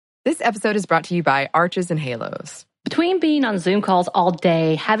This episode is brought to you by Arches and Halos. Between being on Zoom calls all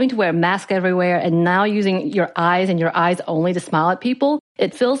day, having to wear a mask everywhere, and now using your eyes and your eyes only to smile at people,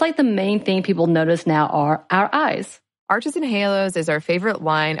 it feels like the main thing people notice now are our eyes. Arches and Halos is our favorite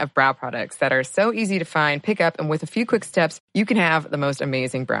line of brow products that are so easy to find, pick up, and with a few quick steps, you can have the most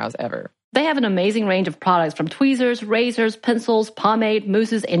amazing brows ever. They have an amazing range of products from tweezers, razors, pencils, pomade,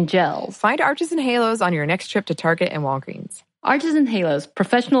 mousses, and gels. Find Arches and Halos on your next trip to Target and Walgreens. Arches and Halos,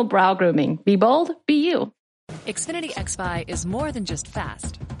 professional brow grooming. Be bold, be you. Xfinity XFi is more than just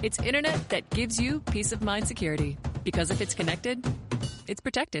fast. It's internet that gives you peace of mind security. Because if it's connected, it's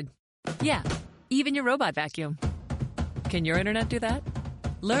protected. Yeah, even your robot vacuum. Can your internet do that?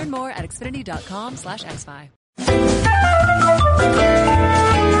 Learn more at xfinity.com/xfi.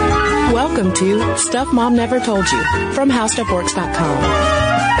 Welcome to Stuff Mom Never Told You from HowStuffWorks.com.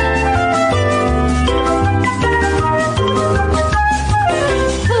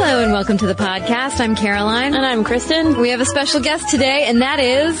 Hello and welcome to the podcast. I'm Caroline. And I'm Kristen. We have a special guest today, and that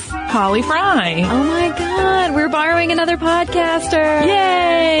is... Holly Fry. Oh my God, we're borrowing another podcaster.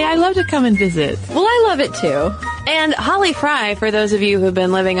 Yay! I love to come and visit. Well, I love it too. And Holly Fry, for those of you who've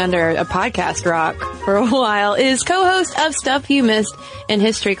been living under a podcast rock for a while, is co-host of Stuff You Missed in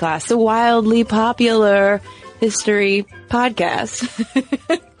History Class, the wildly popular history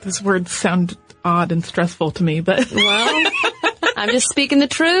podcast. Those words sound odd and stressful to me, but... Well, I'm just speaking the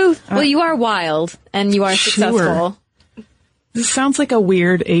truth. Well, you are wild, and you are successful. This sounds like a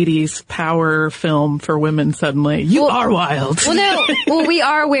weird 80s power film for women suddenly. You are wild. Well, no. Well, we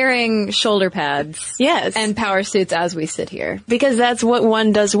are wearing shoulder pads. Yes. And power suits as we sit here. Because that's what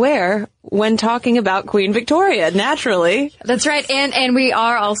one does wear when talking about Queen Victoria, naturally. That's right. And we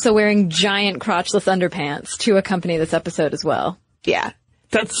are also wearing giant crotchless underpants to accompany this episode as well. Yeah.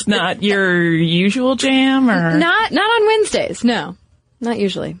 That's not your usual jam, or? Not on Wednesdays, no. Not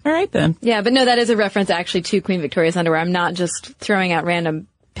usually. All right, then. Yeah, but no, that is a reference actually to Queen Victoria's underwear. I'm not just throwing out random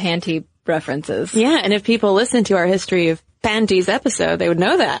panty references. Yeah, and if people listen to our History of Panties episode, they would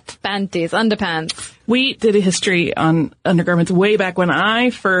know that. Panties, underpants. We did a history on undergarments way back when I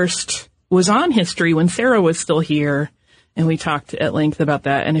first was on history, when Sarah was still here, and we talked at length about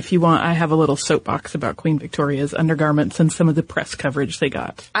that. And if you want, I have a little soapbox about Queen Victoria's undergarments and some of the press coverage they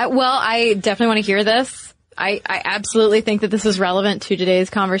got. I definitely want to hear this. I absolutely think that this is relevant to today's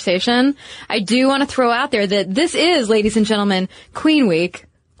conversation. I do want to throw out there that this is, ladies and gentlemen, Queen Week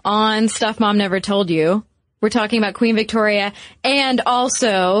on Stuff Mom Never Told You. We're talking about Queen Victoria and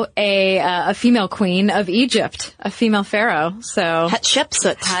also a female queen of Egypt, a female pharaoh. So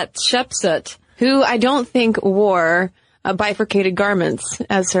Hatshepsut, who I don't think wore bifurcated garments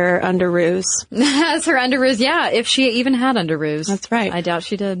as her underoos. As her underoos, yeah, if she even had underoos. That's right. I doubt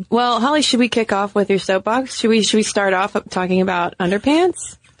she did. Well, Holly, should we kick off with your soapbox? Should we start off talking about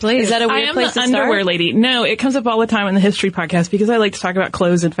underpants? Please. Is that a weird place to start? I am the underwear lady. No, it comes up all the time in the history podcast because I like to talk about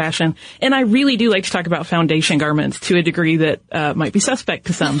clothes and fashion. And I really do like to talk about foundation garments to a degree that might be suspect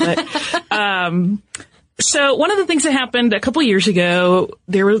to some. But so one of the things that happened a couple years ago,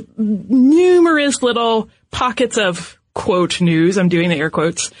 there were numerous little pockets of quote news, I'm doing the air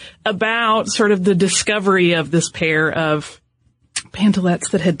quotes, about sort of the discovery of this pair of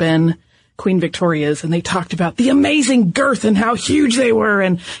pantalettes that had been Queen Victoria's, and they talked about the amazing girth and how huge they were,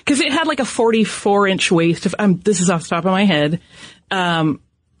 and because it had like a 44-inch waist. This is off the top of my head.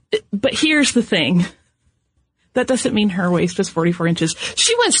 But here's the thing. That doesn't mean her waist was 44 inches.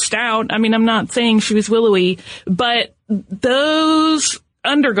 She was stout. I mean, I'm not saying she was willowy, but those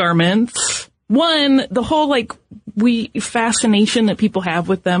undergarments, one, the whole fascination that people have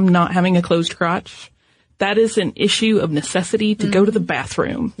with them not having a closed crotch, that is an issue of necessity to go to the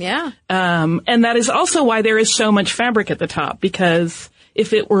bathroom. Yeah. And that is also why there is so much fabric at the top, because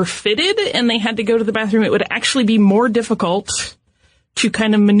if it were fitted and they had to go to the bathroom, it would actually be more difficult to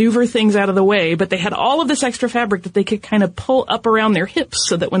kind of maneuver things out of the way. But they had all of this extra fabric that they could kind of pull up around their hips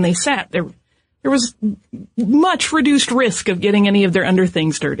so that when they sat, there was much reduced risk of getting any of their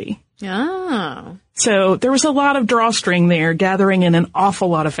underthings dirty. Oh. So there was a lot of drawstring there, gathering in an awful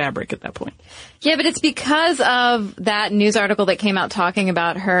lot of fabric at that point. Yeah, but it's because of that news article that came out talking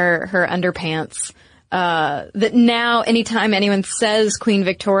about her underpants, that now anytime anyone says Queen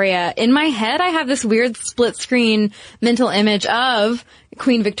Victoria, in my head I have this weird split screen mental image of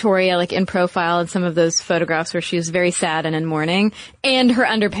Queen Victoria, like in profile in some of those photographs where she was very sad and in mourning, and her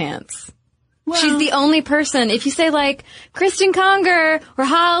underpants. Well, she's the only person. If you say like Kristen Conger or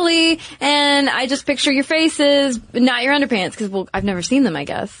Holly, and I just picture your faces, not your underpants, because I've never seen them, I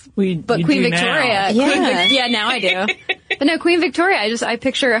guess. But Queen Victoria, yeah, yeah, now I do. But no, Queen Victoria, I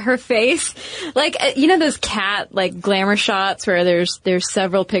picture her face, like, you know those cat, like, glamour shots where there's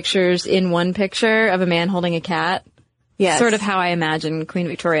several pictures in one picture of a man holding a cat? Yes. Sort of how I imagine Queen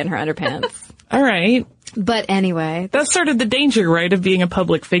Victoria in her underpants. All right. But anyway. That's sort of the danger, right, of being a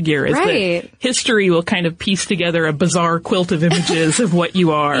public figure, is Right. that history will kind of piece together a bizarre quilt of images of what you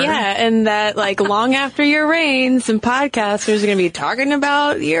are. Yeah, and that, like, long after your reign, some podcasters are going to be talking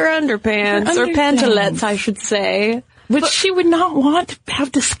about your underpants, or pantalettes, I should say. Which she would not want to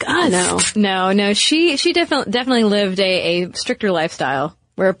have discussed. No. She definitely lived a stricter lifestyle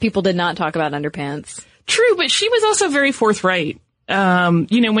where people did not talk about underpants. True, but she was also very forthright. You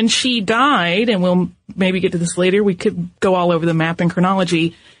know, when she died, and we'll maybe get to this later, we could go all over the map in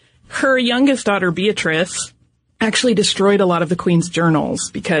chronology. Her youngest daughter, Beatrice, actually destroyed a lot of the Queen's journals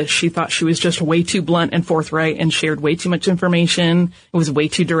because she thought she was just way too blunt and forthright and shared way too much information. It was way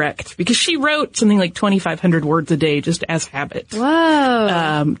too direct because she wrote something like 2,500 words a day just as habit.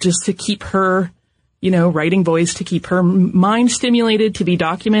 Whoa. Just to keep her, you know, writing voice, to keep her mind stimulated, to be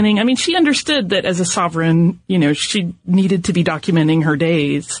documenting. I mean, she understood that as a sovereign, you know, she needed to be documenting her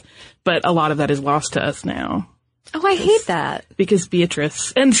days, but a lot of that is lost to us now. Oh, I hate that. Because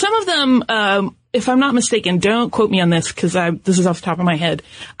Beatrice, and some of them, if I'm not mistaken, don't quote me on this because this is off the top of my head.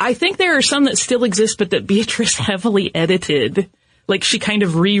 I think there are some that still exist, but that Beatrice heavily edited. Like she kind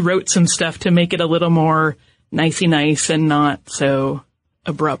of rewrote some stuff to make it a little more nicey nice and not so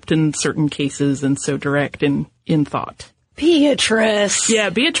abrupt in certain cases and so direct in thought. Beatrice. Yeah,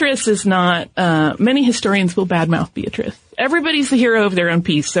 Beatrice is not, many historians will badmouth Beatrice. Everybody's the hero of their own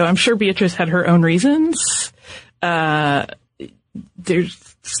piece, so I'm sure Beatrice had her own reasons.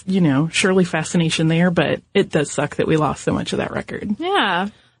 There's, you know, surely fascination there, but it does suck that we lost so much of that record. Yeah.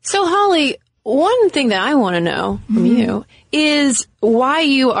 So, Holly, one thing that I want to know from you is why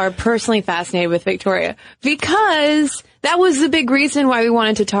you are personally fascinated with Victoria. Because that was the big reason why we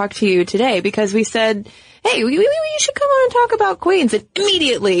wanted to talk to you today, because we said, hey, you should come on and talk about queens. And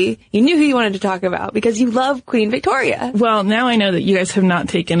immediately you knew who you wanted to talk about because you love Queen Victoria. Well, now I know that you guys have not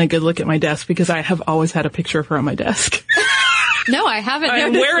taken a good look at my desk because I have always had a picture of her on my desk. No, I haven't.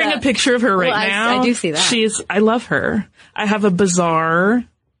 I'm wearing a picture of her right now. I do see that. I love her. I have a bizarre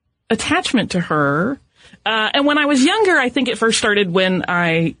attachment to her. And when I was younger, I think it first started when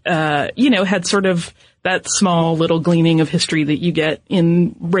I, had sort of that small little gleaning of history that you get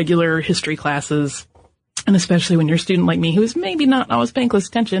in regular history classes. And especially when you're a student like me, who's maybe not always paying close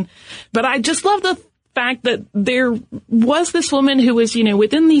attention. But I just love the fact that there was this woman who was, you know,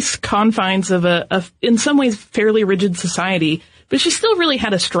 within these confines of a in some ways fairly rigid society, but she still really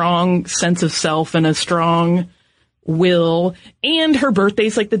had a strong sense of self and a strong will. And her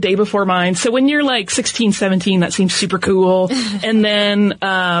birthday's like the day before mine. So when you're like 16, 17, that seems super cool. And then,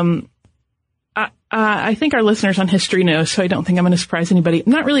 I think our listeners on history know, so I don't think I'm going to surprise anybody.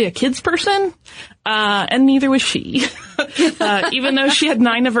 I'm not really a kids person, and neither was she. Even though she had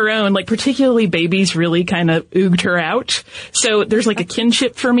 9 of her own, like particularly babies really kind of ooged her out. So there's like a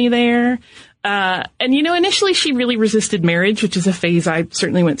kinship for me there. And you know, initially she really resisted marriage, which is a phase I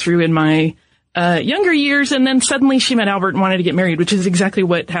certainly went through in my younger years, and then suddenly she met Albert and wanted to get married, which is exactly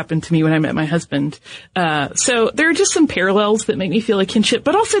what happened to me when I met my husband. So there are just some parallels that make me feel a kinship,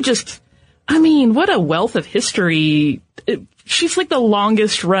 but also just, I mean, what a wealth of history. She's like the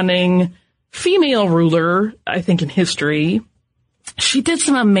longest running female ruler, I think, in history. She did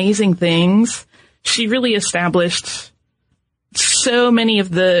some amazing things. She really established so many of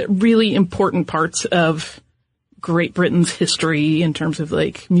the really important parts of Great Britain's history in terms of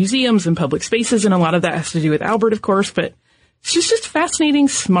like museums and public spaces. And a lot of that has to do with Albert, of course, but she's just fascinating,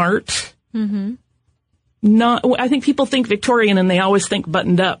 smart. Mm-hmm. I think people think Victorian and they always think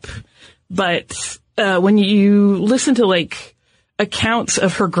buttoned up. But when you listen to like accounts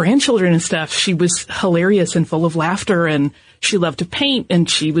of her grandchildren and stuff, she was hilarious and full of laughter, and she loved to paint, and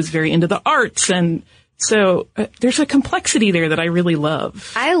she was very into the arts. And so there's a complexity there that I really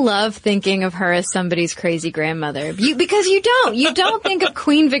love. I love thinking of her as somebody's crazy grandmother. Because you don't think of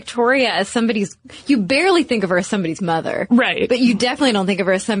Queen Victoria as you barely think of her as somebody's mother. Right. But you definitely don't think of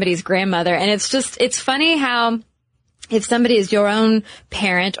her as somebody's grandmother. And it's funny how if somebody is your own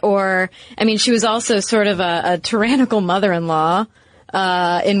parent, or, I mean, she was also sort of a tyrannical mother-in-law,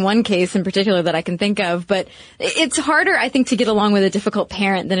 in one case in particular that I can think of, but it's harder, I think, to get along with a difficult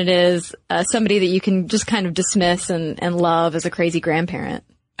parent than it is, somebody that you can just kind of dismiss and love as a crazy grandparent.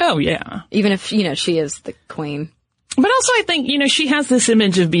 Oh, yeah. Even if, you know, she is the queen. But also I think, you know, she has this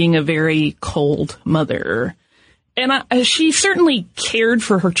image of being a very cold mother. And she certainly cared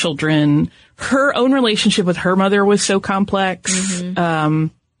for her children. Her own relationship with her mother was so complex. Mm-hmm.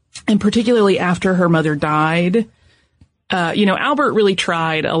 And particularly after her mother died, Albert really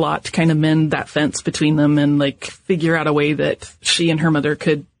tried a lot to kind of mend that fence between them and like figure out a way that she and her mother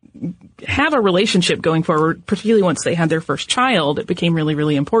could have a relationship going forward, particularly once they had their first child. It became really,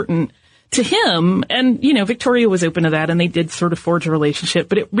 really important to him. And, Victoria was open to that and they did sort of forge a relationship,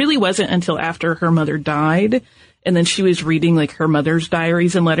 but it really wasn't until after her mother died and then she was reading like her mother's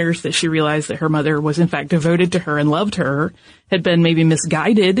diaries and letters that she realized that her mother was in fact devoted to her and loved her, had been maybe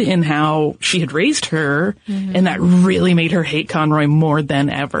misguided in how she had raised her. Mm-hmm. And that really made her hate Conroy more than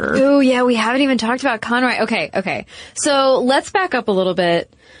ever. Oh yeah, we haven't even talked about Conroy. Okay. So let's back up a little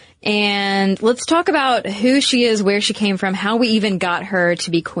bit. And let's talk about who she is, where she came from, how we even got her to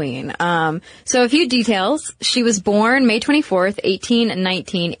be queen. So a few details. She was born May 24th,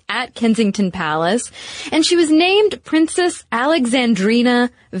 1819 at Kensington Palace, and she was named Princess Alexandrina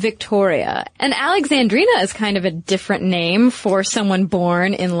Victoria. And Alexandrina is kind of a different name for someone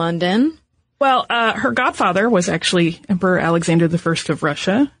born in London. Well, her godfather was actually Emperor Alexander I of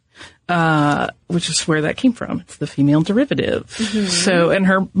Russia. Which is where that came from. It's the female derivative. Mm-hmm. So, and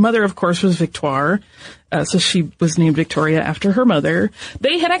her mother, of course, was Victoire. So she was named Victoria after her mother.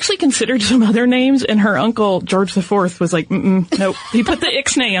 They had actually considered some other names, and her uncle, George IV, was like, nope. He put the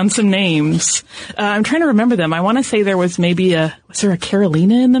ixnay on some names. I'm trying to remember them. I want to say there was maybe was there a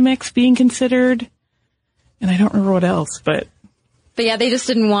Carolina in the mix being considered? And I don't remember what else, but yeah, they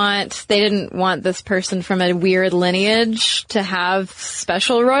didn't want this person from a weird lineage to have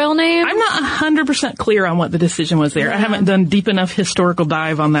special royal names. I'm not 100% clear on what the decision was there. Yeah. I haven't done deep enough historical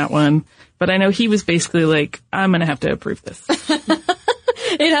dive on that one, but I know he was basically like, I'm going to have to approve this.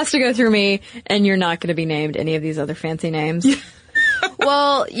 It has to go through me, and you're not going to be named any of these other fancy names.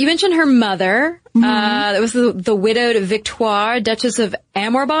 Well, you mentioned her mother. Mm-hmm. It was the widowed Victoire, Duchess of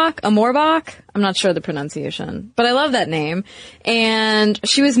Amorbach. I'm not sure the pronunciation, but I love that name. And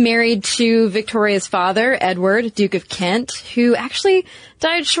she was married to Victoria's father, Edward, Duke of Kent, who actually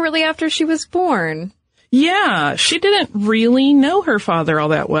died shortly after she was born. Yeah, she didn't really know her father all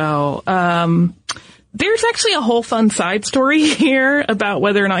that well. There's actually a whole fun side story here about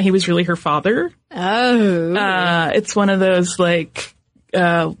whether or not he was really her father. Oh. It's one of those like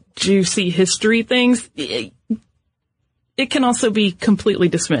juicy history things. It can also be completely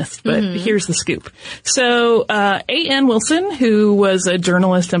dismissed, but here's the scoop. So, A.N. Wilson, who was a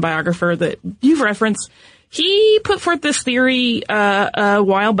journalist and biographer that you've referenced, he put forth this theory a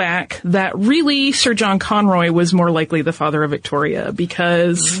while back that really Sir John Conroy was more likely the father of Victoria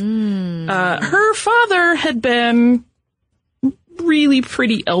because her father had been really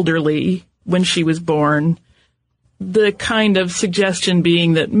pretty elderly when she was born. The kind of suggestion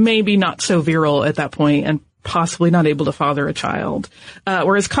being that maybe not so virile at that point and possibly not able to father a child.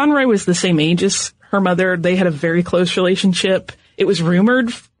 Whereas Conroy was the same age as her mother. They had a very close relationship. It was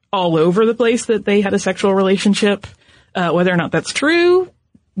rumored all over the place that they had a sexual relationship. Whether or not that's true,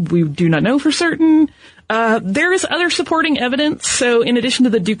 we do not know for certain. There is other supporting evidence. So in addition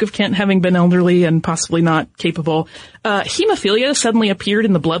to the Duke of Kent having been elderly and possibly not capable, hemophilia suddenly appeared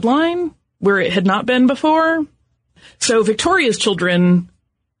in the bloodline where it had not been before. So Victoria's children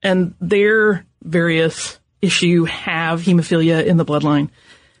and their various issue have hemophilia in the bloodline.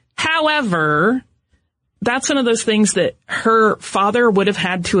 However, that's one of those things that her father would have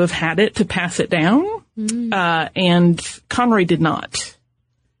had to have had it to pass it down. And Conroy did not.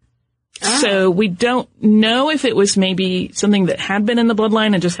 So we don't know if it was maybe something that had been in the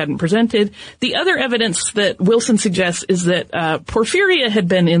bloodline and just hadn't presented. The other evidence that Wilson suggests is that porphyria had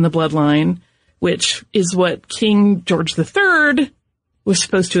been in the bloodline, which is what King George III was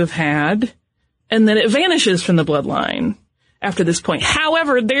supposed to have had, and then it vanishes from the bloodline after this point.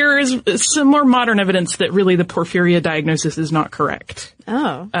 However, there is some more modern evidence that really the porphyria diagnosis is not correct.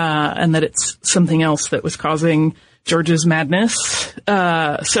 And that it's something else that was causing George's madness.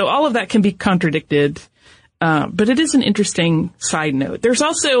 So all of that can be contradicted. But it is an interesting side note. There's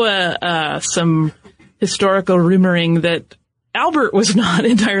also some historical rumoring that Albert was not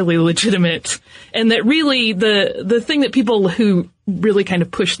entirely legitimate, and that really the thing that people who really kind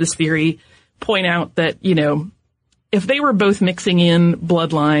of push this theory point out that, if they were both mixing in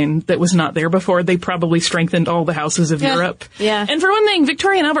bloodline that was not there before, they probably strengthened all the houses of Europe. Yeah. And for one thing,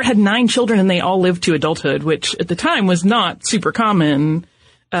 Victoria and Albert had 9 children and they all lived to adulthood, which at the time was not super common.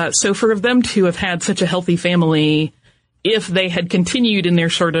 So for them to have had such a healthy family, if they had continued in their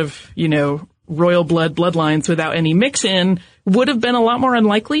sort of, royal bloodlines without any mix-in, would have been a lot more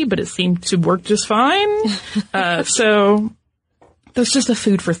unlikely, but it seemed to work just fine. So that's just a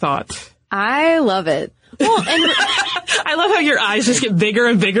food for thought. I love it. Well, and I love how your eyes just get bigger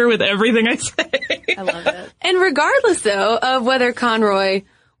and bigger with everything I say. I love it. And regardless, though, of whether Conroy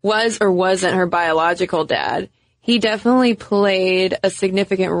was or wasn't her biological dad, he definitely played a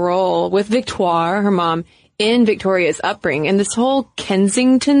significant role with Victoire, her mom, in Victoria's upbringing. And this whole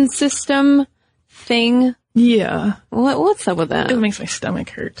Kensington system thing. Yeah. What's up with that? It makes my stomach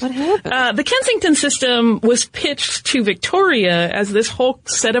hurt. What happened? The Kensington system was pitched to Victoria as this whole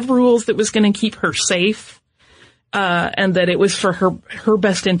set of rules that was going to keep her safe, and that it was for her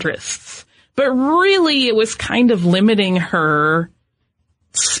best interests. But really, it was kind of limiting her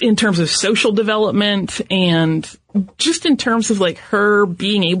in terms of social development and just in terms of like her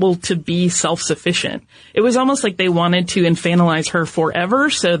being able to be self-sufficient. It was almost like they wanted to infantilize her forever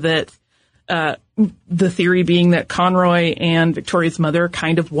so that the theory being that Conroy and Victoria's mother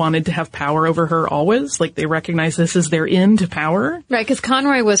kind of wanted to have power over her always. Like they recognized this as their end to power. Right, because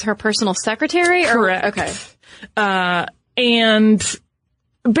Conroy was her personal secretary? Correct. Okay. And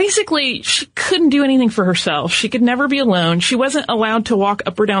basically, she couldn't do anything for herself. She could never be alone. She wasn't allowed to walk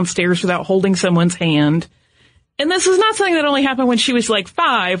up or down stairs without holding someone's hand. And this is not something that only happened when she was like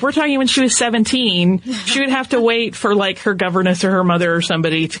 5. We're talking when she was 17. She would have to wait for like her governess or her mother or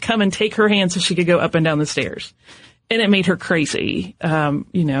somebody to come and take her hand so she could go up and down the stairs. And it made her crazy.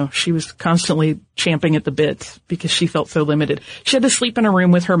 She was constantly champing at the bit because she felt so limited. She had to sleep in a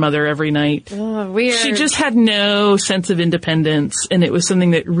room with her mother every night. Oh, weird. She just had no sense of independence. And it was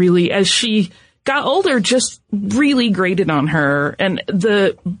something that really, as she got older, just really grated on her. And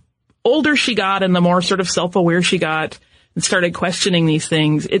the older she got and the more sort of self-aware she got and started questioning these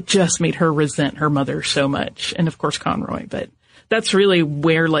things, it just made her resent her mother so much. And of course, Conroy. But that's really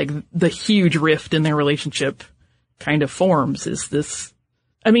where like the huge rift in their relationship kind of forms is this.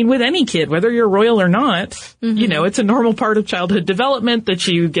 I mean, with any kid, whether you're royal or not, it's a normal part of childhood development that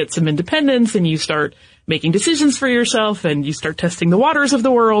you get some independence and you start making decisions for yourself and you start testing the waters of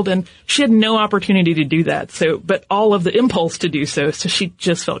the world. And she had no opportunity to do that. But all of the impulse to do so. So she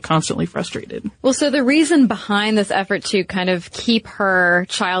just felt constantly frustrated. Well, so the reason behind this effort to kind of keep her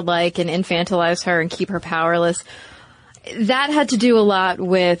childlike and infantilize her and keep her powerless, that had to do a lot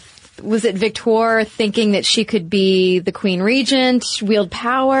with, was it Victoire thinking that she could be the Queen Regent, wield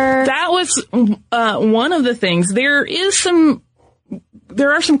power? That was one of the things. There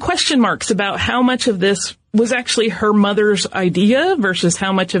are some question marks about how much of this was actually her mother's idea versus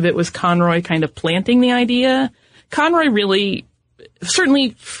how much of it was Conroy kind of planting the idea. Conroy really,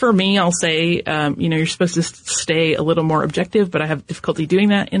 certainly for me, I'll say, you're supposed to stay a little more objective, but I have difficulty doing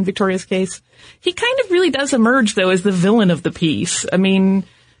that in Victoria's case. He kind of really does emerge, though, as the villain of the piece. I mean,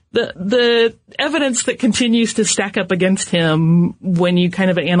 the evidence that continues to stack up against him when you kind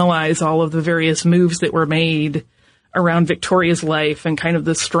of analyze all of the various moves that were made around Victoria's life and kind of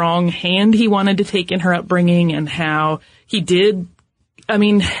the strong hand he wanted to take in her upbringing and how he did. I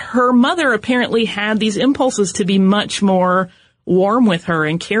mean, her mother apparently had these impulses to be much more warm with her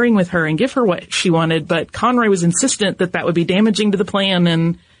and caring with her and give her what she wanted, but Conroy was insistent that that would be damaging to the plan.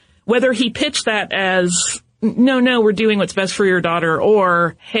 And whether he pitched that as, no, we're doing what's best for your daughter,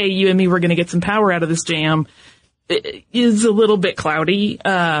 or, hey, you and me, we're going to get some power out of this jam, is a little bit cloudy.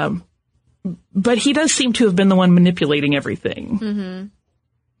 But he does seem to have been the one manipulating everything. Mm-hmm.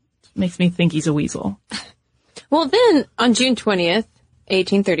 Makes me think he's a weasel. Well, then on June 20th,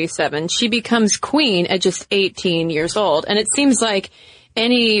 1837, she becomes queen at just 18 years old. And it seems like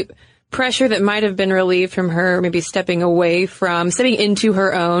any pressure that might have been relieved from her, maybe stepping into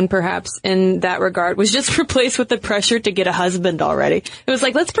her own, perhaps in that regard, was just replaced with the pressure to get a husband already. It was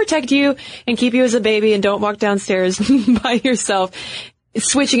like, let's protect you and keep you as a baby and don't walk downstairs by yourself.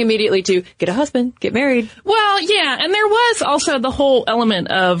 Switching immediately to get a husband, get married. Well, yeah, and there was also the whole element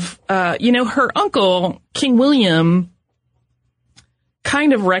of, her uncle, King William,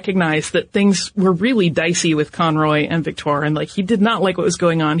 kind of recognized that things were really dicey with Conroy and Victoire, and he did not like what was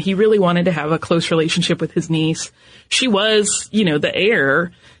going on. He really wanted to have a close relationship with his niece. She was, the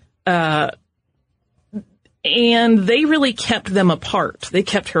heir, and they really kept them apart. They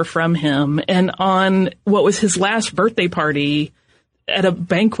kept her from him, and on what was his last birthday party, at a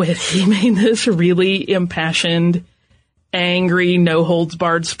banquet, he made this really impassioned, angry,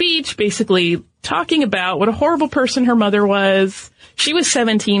 no-holds-barred speech, basically talking about what a horrible person her mother was. She was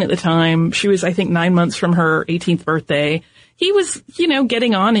 17 at the time. She was, I think, 9 months from her 18th birthday. He was,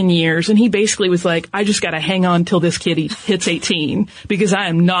 getting on in years, and he basically was like, I just gotta hang on till this kid hits 18, because I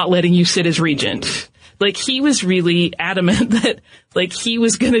am not letting you sit as regent. He was really adamant that, he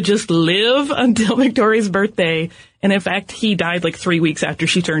was gonna just live until Victoria's birthday. And in fact, he died 3 weeks after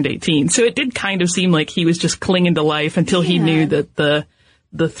she turned 18. So it did kind of seem like he was just clinging to life until he knew that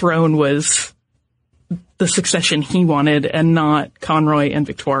the throne was the succession he wanted and not Conroy and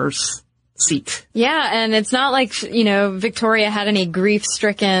Victoire's seat. Yeah, and it's not like, Victoria had any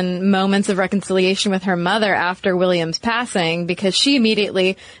grief-stricken moments of reconciliation with her mother after William's passing, because she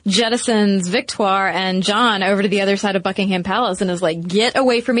immediately jettisons Victoire and John over to the other side of Buckingham Palace and is like, get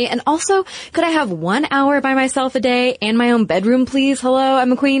away from me. And also, could I have 1 hour by myself a day and my own bedroom, please? Hello,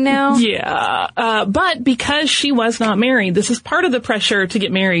 I'm a queen now. Yeah, but because she was not married, this is part of the pressure to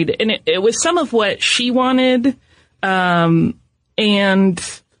get married, and it was some of what she wanted, and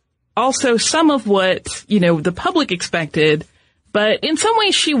also some of what, the public expected. But in some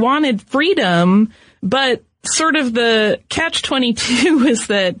ways she wanted freedom, but sort of the catch-22 is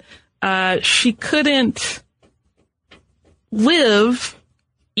that she couldn't live,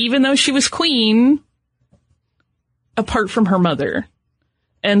 even though she was queen, apart from her mother.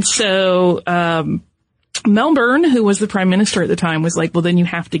 And so Melbourne, who was the prime minister at the time, was like, well, then you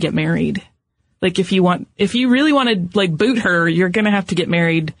have to get married. Like, if you really want to, like, boot her, you're going to have to get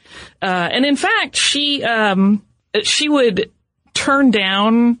married. And in fact, she would turn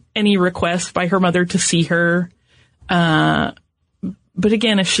down any request by her mother to see her. But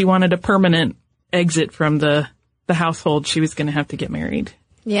again, if she wanted a permanent exit from the household, she was going to have to get married.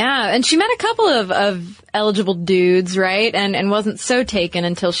 Yeah, and she met a couple of eligible dudes, right? And wasn't so taken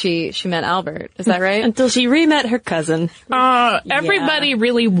until she met Albert. Is that right? Until she re-met her cousin. Everybody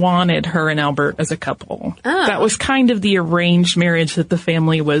really wanted her and Albert as a couple. Oh. That was kind of the arranged marriage that the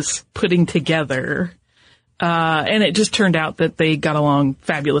family was putting together. And it just turned out that they got along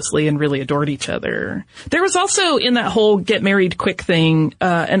fabulously and really adored each other. There was also, in that whole get married quick thing,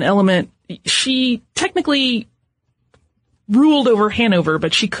 an element. She technically ruled over Hanover,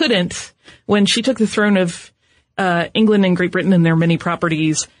 but she couldn't. When she took the throne of England and Great Britain and their many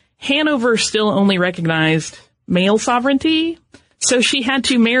properties, Hanover still only recognized male sovereignty, so she had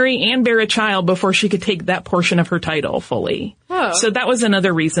to marry and bear a child before she could take that portion of her title fully. Oh. So that was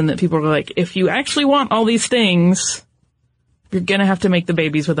another reason that people were like, if you actually want all these things, you're gonna have to make the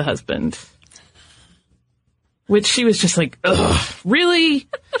babies with a husband. Which she was just like, ugh, really?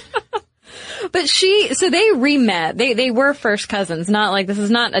 But so they re-met. They were first cousins. Not like, this is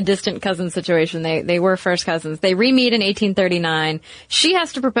not a distant cousin situation. They were first cousins. They re-meet in 1839. She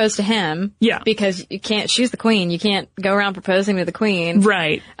has to propose to him. Yeah. Because she's the queen. You can't go around proposing to the queen.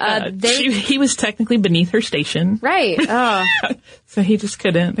 Right. He was technically beneath her station. Right. Oh. So he just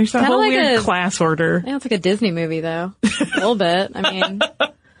couldn't. There's a whole weird class order. Yeah, it's like a Disney movie though. A little bit.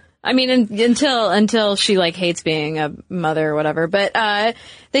 I mean, until she like hates being a mother or whatever. But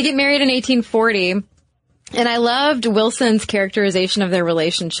they get married in 1840. And I loved Wilson's characterization of their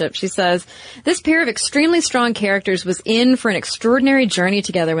relationship. She says, this pair of extremely strong characters was in for an extraordinary journey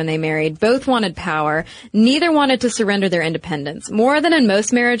together when they married. Both wanted power. Neither wanted to surrender their independence. More than in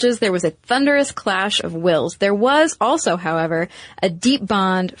most marriages, there was a thunderous clash of wills. There was also, however, a deep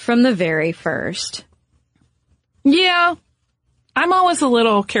bond from the very first. Yeah. I'm always a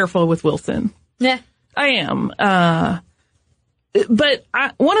little careful with Wilson. Yeah. I am. But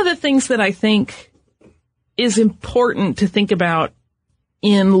one of the things that I think is important to think about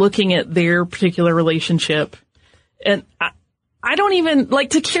in looking at their particular relationship, and I don't even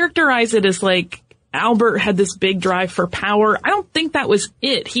like to characterize it as like Albert had this big drive for power. I don't think that was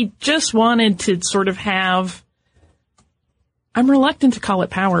it. He just wanted to sort of have, I'm reluctant to call it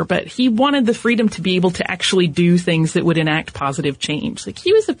power, but he wanted the freedom to be able to actually do things that would enact positive change. Like,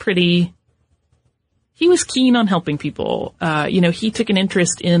 he was keen on helping people. He took an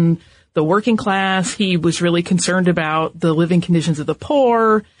interest in the working class. He was really concerned about the living conditions of the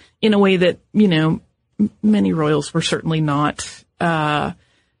poor in a way that, many royals were certainly not. And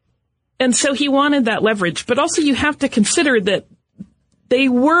so he wanted that leverage. But also you have to consider that they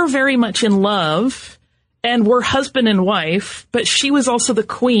were very much in love and were husband and wife, but she was also the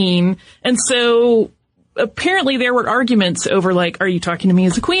queen. And so apparently there were arguments over, like, are you talking to me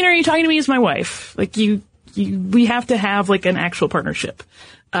as a queen or are you talking to me as my wife? Like, we have to have, like, an actual partnership.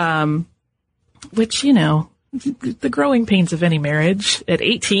 Which, the growing pains of any marriage at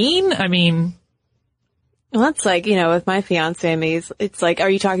 18, I mean. Well, that's like, with my fiance, it's like, are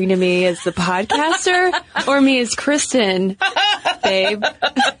you talking to me as the podcaster or me as Kristen, babe?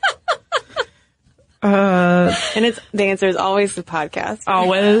 And the answer is always the podcast.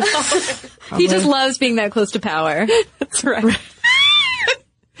 Always. He just loves being that close to power. That's right.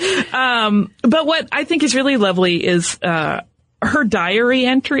 But what I think is really lovely is, her diary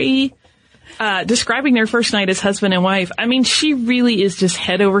entry, describing their first night as husband and wife. I mean, she really is just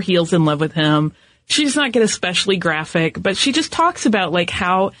head over heels in love with him. She does not get especially graphic, but she just talks about, like,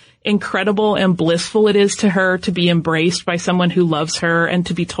 how incredible and blissful it is to her to be embraced by someone who loves her and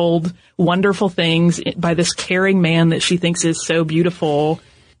to be told wonderful things by this caring man that she thinks is so beautiful.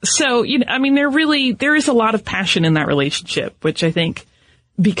 So, I mean, there is a lot of passion in that relationship, which I think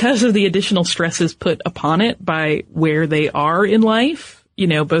because of the additional stresses put upon it by where they are in life,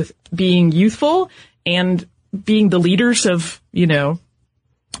 both being youthful and being the leaders of,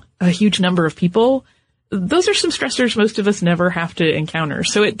 a huge number of people, those are some stressors most of us never have to encounter.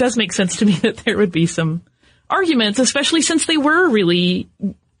 So it does make sense to me that there would be some arguments, especially since they were really,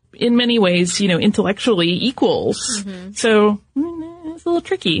 in many ways, intellectually equals. Mm-hmm. So it's a little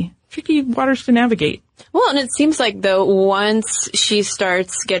tricky waters to navigate. Well, and it seems like, though, once she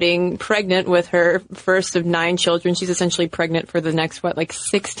starts getting pregnant with her first of 9 children, she's essentially pregnant for the next,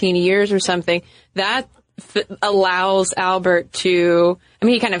 16 years or something, that allows Albert to,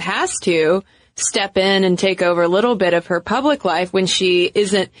 he kind of has to step in and take over a little bit of her public life when she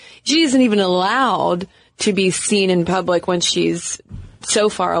isn't even allowed to be seen in public when she's so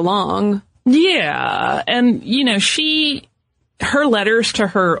far along. Yeah. And, her letters to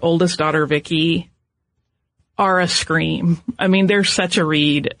her oldest daughter, Vicky, are a scream. They're such a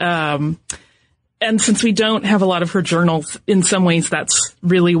read. And since we don't have a lot of her journals, in some ways that's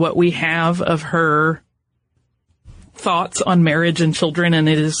really what we have of her thoughts on marriage and children, and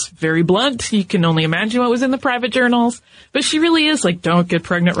it is very blunt. You can only imagine what was in the private journals. But she really is don't get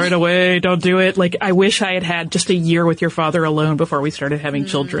pregnant right away. Don't do it. I wish I had had just a year with your father alone before we started having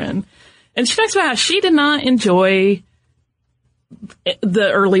children. And she talks about how she did not enjoy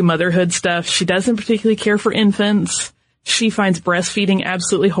the early motherhood stuff. She doesn't particularly care for infants. She finds breastfeeding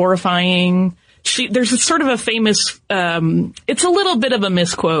absolutely horrifying. There's a sort of a famous, it's a little bit of a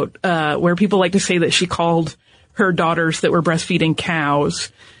misquote, where people like to say that she called her daughters that were breastfeeding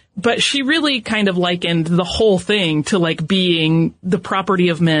cows. But she really kind of likened the whole thing to being the property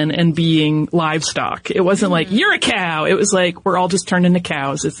of men and being livestock. It wasn't you're a cow. It was we're all just turned into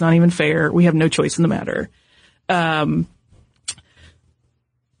cows. It's not even fair. We have no choice in the matter.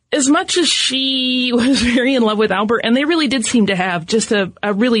 As much as she was very in love with Albert, and they really did seem to have just a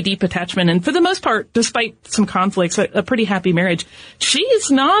really deep attachment, and for the most part, despite some conflicts, a pretty happy marriage, she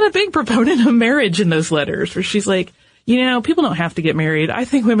is not a big proponent of marriage in those letters, where she's people don't have to get married. I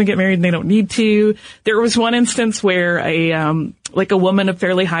think women get married and they don't need to. There was one instance where a woman of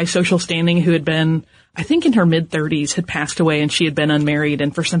fairly high social standing who had been, I think in her mid-30s, had passed away and she had been unmarried.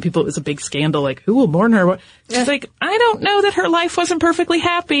 And for some people, it was a big scandal. Who will mourn her? She's I don't know that her life wasn't perfectly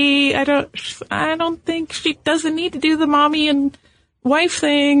happy. I don't think she doesn't need to do the mommy and wife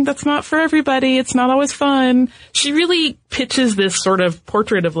thing. That's not for everybody. It's not always fun. She really pitches this sort of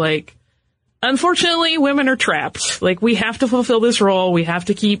portrait of unfortunately, women are trapped. We have to fulfill this role. We have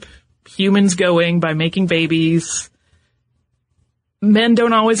to keep humans going by making babies. Men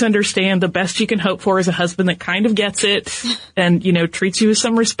don't always understand. The best you can hope for is a husband that kind of gets it and, treats you with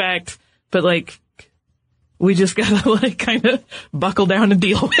some respect. But we just gotta kind of buckle down and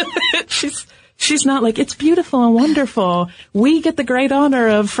deal with it. She's not it's beautiful and wonderful. We get the great honor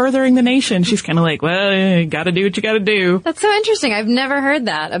of furthering the nation. She's kind of well, you gotta do what you gotta do. That's so interesting. I've never heard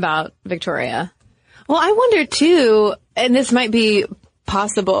that about Victoria. Well, I wonder too, and this might be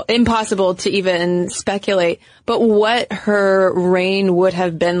impossible to even speculate, but what her reign would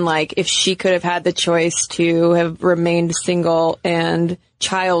have been like if she could have had the choice to have remained single and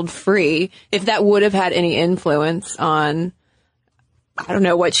child-free, if that would have had any influence on, I don't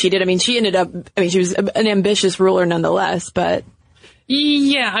know what she did. She ended up, she was an ambitious ruler nonetheless, but.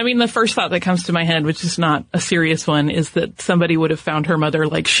 Yeah, the first thought that comes to my head, which is not a serious one, is that somebody would have found her mother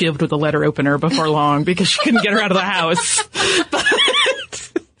shivved with a letter opener before long because she couldn't get her out of the house. But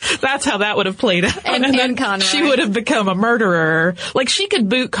that's how that would have played out. And then Conroy. She would have become a murderer. She could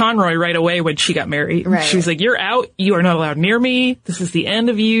boot Conroy right away when she got married. Right. She was you're out. You are not allowed near me. This is the end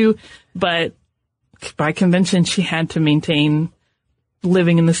of you. But by convention, she had to maintain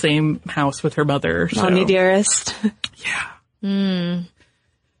living in the same house with her mother. Mommy dearest. Yeah.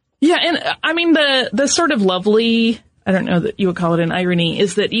 Yeah, and the sort of lovely, I don't know that you would call it an irony,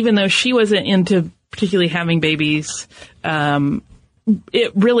 is that even though she wasn't into particularly having babies,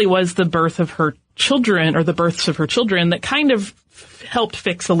 it really was the birth of her children, or the births of her children, that kind of helped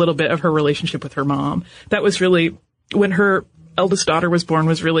fix a little bit of her relationship with her mom. That was really, when her eldest daughter was born,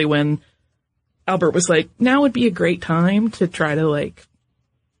 was really when Albert was now would be a great time to try to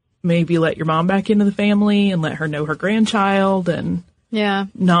maybe let your mom back into the family and let her know her grandchild, and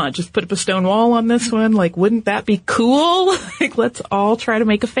not just put up a stone wall on this one. Wouldn't that be cool? Let's all try to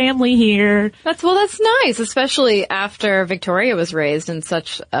make a family here. That's nice, especially after Victoria was raised in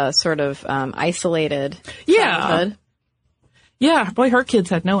such a sort of isolated childhood. Yeah, boy, her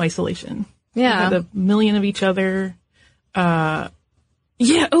kids had no isolation. Yeah. They had a million of each other.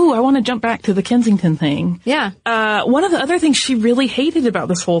 Yeah. Oh, I want to jump back to the Kensington thing. Yeah. One of the other things she really hated about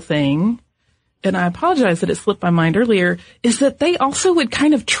this whole thing, and I apologize that it slipped my mind earlier, is that they also would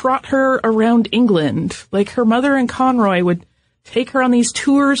kind of trot her around England. Like her mother and Conroy would take her on these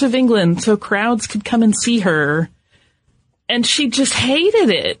tours of England so crowds could come and see her. And she just hated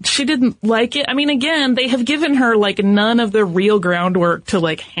it. She didn't like it. I mean, again, they have given her like none of the real groundwork to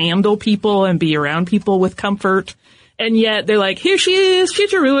like handle people and be around people with comfort. And yet they're like, here she is,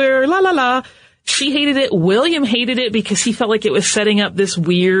 future ruler, la la la. She hated it. William hated it because he felt like it was setting up this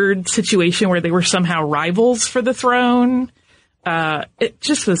weird situation where they were somehow rivals for the throne. It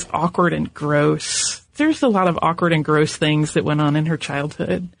just was awkward and gross. There's a lot of awkward and gross things that went on in her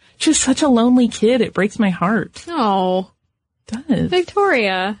childhood. She's such a lonely kid. It breaks my heart. Oh. It does.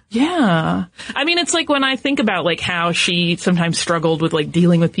 Victoria. Yeah. I mean, it's like when I think about like how she sometimes struggled with like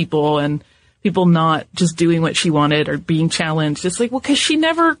dealing with people and people not just doing what she wanted or being challenged. It's like, well, cause she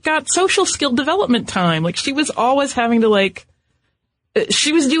never got social skill development time. Like she was always having to like,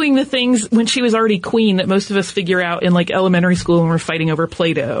 she was doing the things when she was already queen that most of us figure out in like elementary school when we're fighting over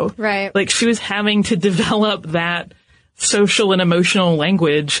Play-Doh. Right. Like she was having to develop that social and emotional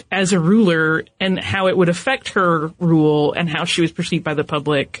language as a ruler and how it would affect her rule and how she was perceived by the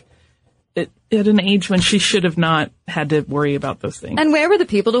public at an age when she should have not had to worry about those things. And where were the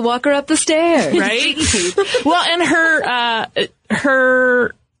people to walk her up the stairs? Right? Well, and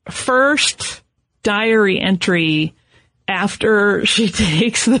her first diary entry after she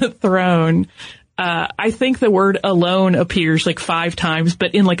takes the throne, I think the word alone appears like 5 times,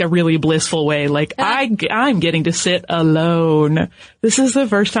 but in like a really blissful way. Like, I'm getting to sit alone. This is the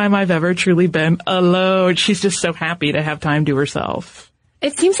first time I've ever truly been alone. She's just so happy to have time to herself.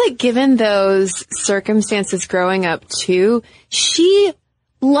 It seems like given those circumstances growing up too, she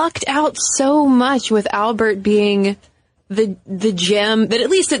lucked out so much with Albert being the gem that at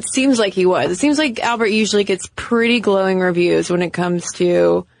least it seems like he was. It seems like Albert usually gets pretty glowing reviews when it comes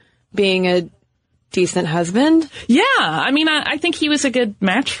to being a decent husband. Yeah. I mean, I think he was a good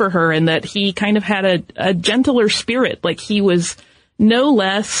match for her in that he kind of had a gentler spirit. Like he was no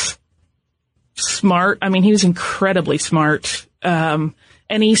less smart. I mean, he was incredibly smart.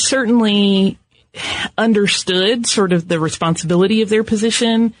 And he certainly understood sort of the responsibility of their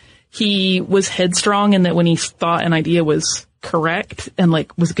position. He was headstrong in that when he thought an idea was correct and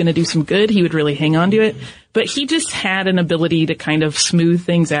like was going to do some good, he would really hang on to it. But he just had an ability to kind of smooth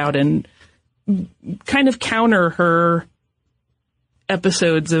things out and kind of counter her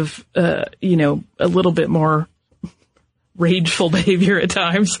episodes of, a little bit more rageful behavior at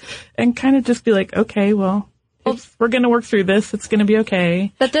times and kind of just be like, okay, well, we're going to work through this. It's going to be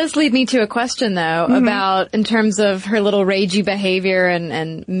okay. That does lead me to a question, though, about in terms of her little ragey behavior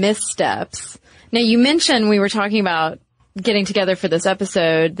and missteps. Now, you mentioned we were talking about getting together for this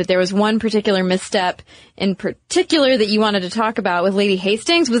episode that there was one particular misstep in particular that you wanted to talk about with Lady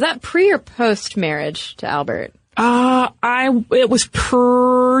Hastings. Was that pre or post marriage to Albert? It was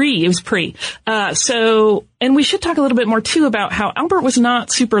pre. And we should talk a little bit more too about how Albert was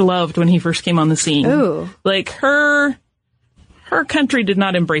not super loved when he first came on the scene. Ooh. Like her country did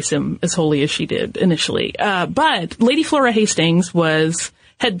not embrace him as wholly as she did initially. But Lady Flora Hastings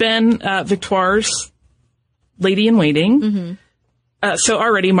had been, Victoire's lady in waiting. Mm-hmm. So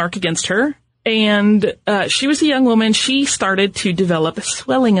already mark against her. And she was a young woman. She started to develop a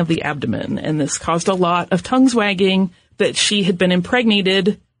swelling of the abdomen, and this caused a lot of tongues wagging that she had been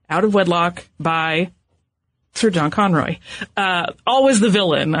impregnated out of wedlock by Sir John Conroy. Always the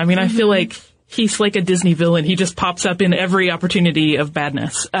villain. I mean, I feel like he's like a Disney villain. He just pops up in every opportunity of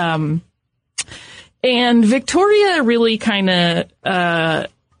badness. And Victoria really kind of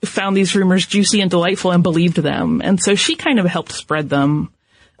found these rumors juicy and delightful and believed them. And so she kind of helped spread them.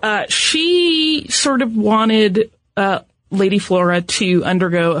 She sort of wanted, Lady Flora to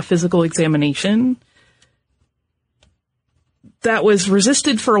undergo a physical examination. That was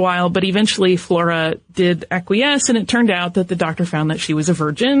resisted for a while, but eventually Flora did acquiesce, and it turned out that the doctor found that she was a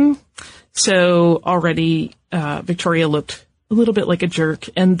virgin. So already, Victoria looked a little bit like a jerk.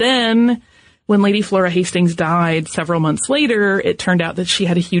 And then when Lady Flora Hastings died several months later, it turned out that she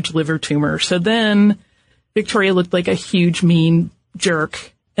had a huge liver tumor. So then Victoria looked like a huge, mean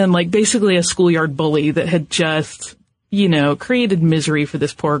jerk. And like basically a schoolyard bully that had just, created misery for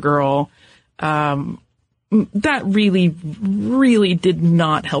this poor girl. That really, really did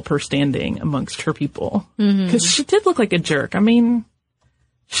not help her standing amongst her people. Because she did look like a jerk. I mean,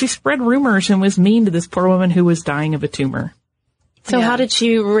 she spread rumors and was mean to this poor woman who was dying of a tumor. So how did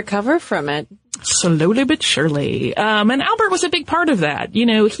she recover from it? Slowly but surely. And Albert was a big part of that.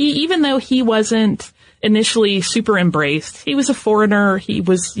 Even though he wasn't initially super embraced. He was a foreigner. He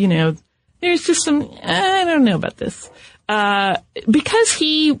was, there's just I don't know about this. Because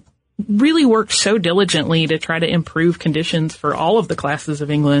he really worked so diligently to try to improve conditions for all of the classes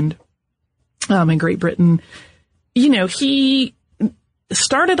of England, and Great Britain, he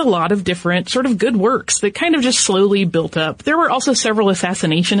started a lot of different sort of good works that kind of just slowly built up. There were also several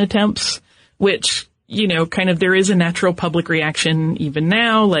assassination attempts, which, there is a natural public reaction even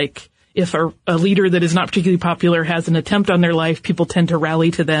now. Like, if a leader that is not particularly popular has an attempt on their life, people tend to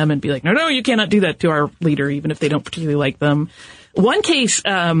rally to them and be like, no, you cannot do that to our leader, even if they don't particularly like them. One case,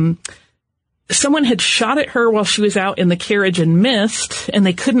 someone had shot at her while she was out in the carriage and missed, and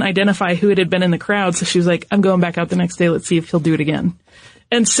they couldn't identify who it had been in the crowd. So she was like, I'm going back out the next day. Let's see if he'll do it again.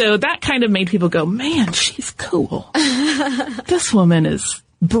 And so that kind of made people go, man, she's cool. This woman is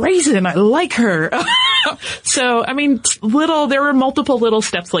brazen. I like her. So, there were multiple little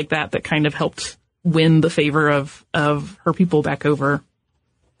steps like that kind of helped win the favor of her people back over.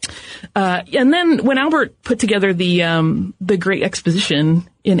 And then when Albert put together the Great Exposition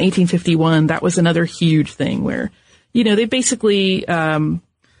in 1851, that was another huge thing where, they basically,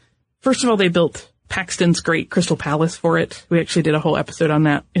 first of all, they built Paxton's Great Crystal Palace for it. We actually did a whole episode on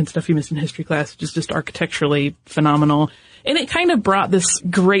that in Stuff You Missed in History class, which is just architecturally phenomenal. And it kind of brought this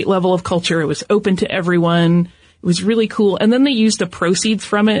great level of culture. It was open to everyone. It was really cool. And then they used the proceeds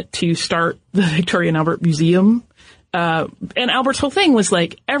from it to start the Victoria and Albert Museum. And Albert's whole thing was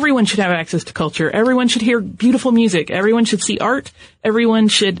like, everyone should have access to culture. Everyone should hear beautiful music. Everyone should see art. Everyone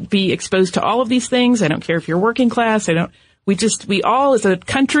should be exposed to all of these things. I don't care if you're working class. We all as a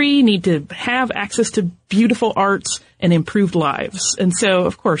country need to have access to beautiful arts and improved lives. And so,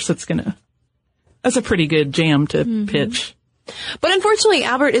 of course, that's a pretty good jam to pitch. But unfortunately,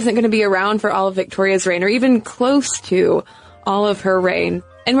 Albert isn't going to be around for all of Victoria's reign or even close to all of her reign.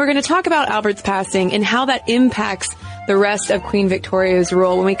 And we're going to talk about Albert's passing and how that impacts the rest of Queen Victoria's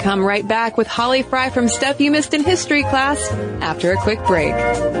rule when we come right back with Holly Fry from Stuff You Missed in History class after a quick break.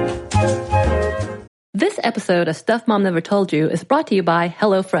 This episode of Stuff Mom Never Told You is brought to you by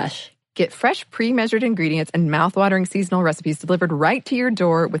HelloFresh. Get fresh, pre-measured ingredients and mouth-watering seasonal recipes delivered right to your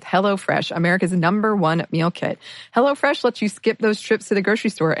door with HelloFresh, America's #1 meal kit. HelloFresh lets you skip those trips to the grocery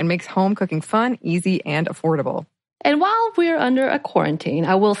store and makes home cooking fun, easy, and affordable. And while we're under a quarantine,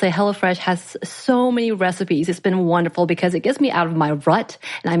 I will say HelloFresh has so many recipes. It's been wonderful because it gets me out of my rut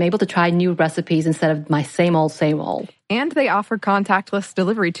and I'm able to try new recipes instead of my same old, same old. And they offer contactless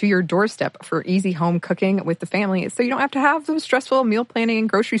delivery to your doorstep for easy home cooking with the family, so you don't have to have those stressful meal planning and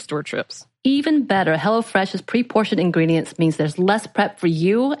grocery store trips. Even better, HelloFresh's pre-portioned ingredients means there's less prep for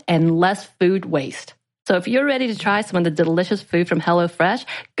you and less food waste. So if you're ready to try some of the delicious food from HelloFresh,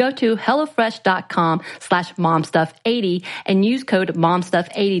 go to HelloFresh.com/momstuff80 and use code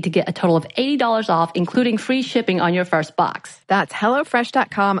momstuff80 to get a total of $80 off, including free shipping on your first box. That's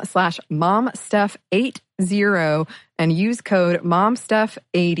HelloFresh.com/momstuff80 and use code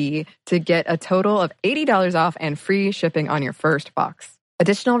momstuff80 to get a total of $80 off and free shipping on your first box.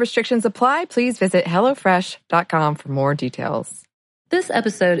 Additional restrictions apply. Please visit HelloFresh.com for more details. This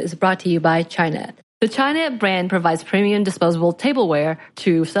episode is brought to you by Chinet. The Chinet brand provides premium disposable tableware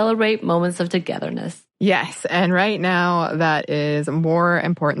to celebrate moments of togetherness. Yes, and right now that is more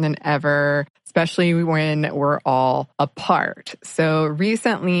important than ever, especially when we're all apart. So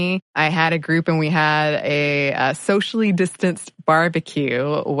recently I had a group and we had a socially distanced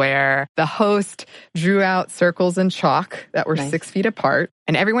barbecue where the host drew out circles and chalk that were 6 feet apart.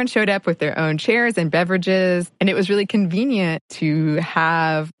 And everyone showed up with their own chairs and beverages. And it was really convenient to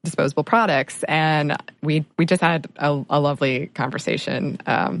have disposable products. And we just had a lovely conversation.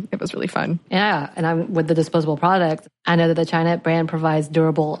 It was really fun. Yeah. And with the disposable products, I know that the Chinet brand provides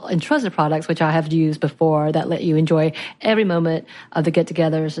durable and trusted products, which I have used before, that let you enjoy every moment of the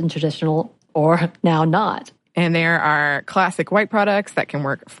get-togethers and traditional or now not. And there are classic white products that can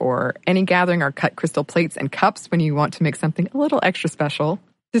work for any gathering, or cut crystal plates and cups when you want to make something a little extra special.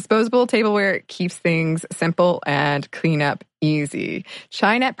 Disposable tableware keeps things simple and cleanup easy.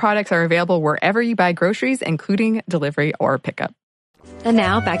 Chinet products are available wherever you buy groceries, including delivery or pickup. And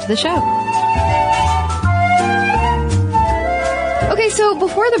now back to the show. Okay, so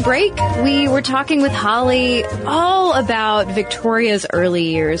before the break, we were talking with Holly all about Victoria's early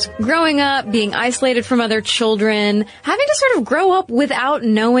years. Growing up, being isolated from other children, having to sort of grow up without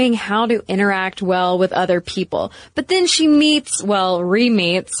knowing how to interact well with other people. But then she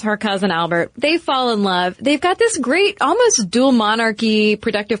re-meets her cousin Albert. They fall in love. They've got this great, almost dual monarchy,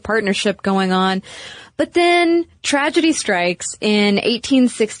 productive partnership going on. But then tragedy strikes in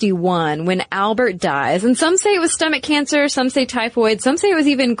 1861 when Albert dies. And some say it was stomach cancer, some say typhoid, some say it was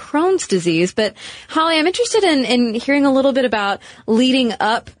even Crohn's disease. But Holly, I'm interested in hearing a little bit about leading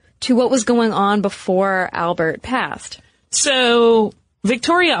up to what was going on before Albert passed. So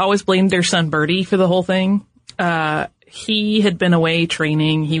Victoria always blamed their son Bertie for the whole thing. He had been away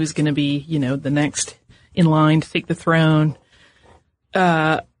training. He was going to be, the next in line to take the throne.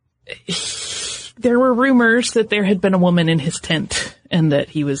 There were rumors that there had been a woman in his tent and that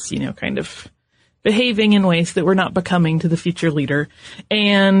he was, kind of behaving in ways that were not becoming to the future leader.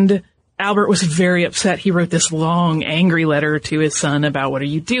 And Albert was very upset. He wrote this long, angry letter to his son about, what are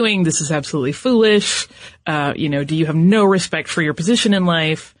you doing? This is absolutely foolish. Do you have no respect for your position in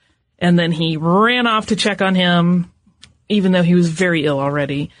life? And then he ran off to check on him, even though he was very ill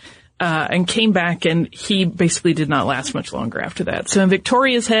already. And came back, and he basically did not last much longer after that. So in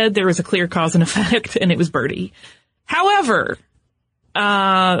Victoria's head, there was a clear cause and effect, and it was Bertie. However,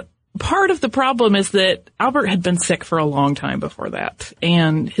 part of the problem is that Albert had been sick for a long time before that,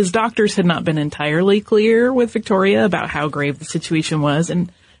 and his doctors had not been entirely clear with Victoria about how grave the situation was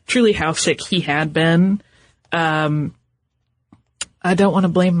and truly how sick he had been. I don't want to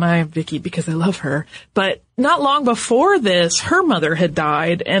blame my Vicky because I love her, but not long before this, her mother had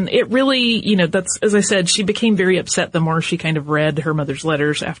died, and it really, that's, as I said, she became very upset the more she kind of read her mother's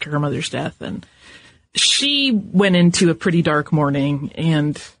letters after her mother's death, and she went into a pretty dark mourning,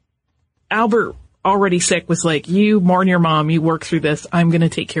 and Albert, already sick, was like, you mourn your mom, you work through this, I'm going to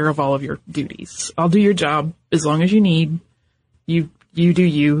take care of all of your duties. I'll do your job as long as you need. You do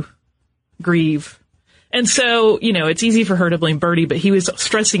you. Grieve. And so, it's easy for her to blame Bertie, but he was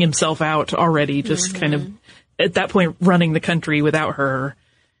stressing himself out already, just kind of, at that point, running the country without her.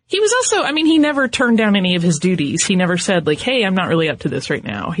 He was also, he never turned down any of his duties. He never said, like, hey, I'm not really up to this right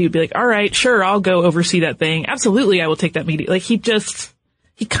now. He would be like, all right, sure, I'll go oversee that thing. Absolutely, I will take that meeting. Like, he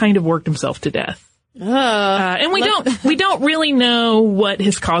kind of worked himself to death. And we don't really know what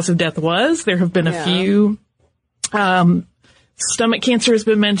his cause of death was. There have been a few. Stomach cancer has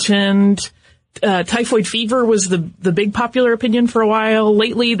been mentioned. Typhoid fever was the big popular opinion for a while.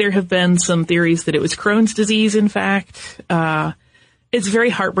 Lately, there have been some theories that it was Crohn's disease, in fact. It's very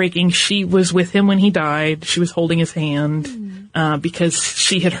heartbreaking. She was with him when he died. She was holding his hand, because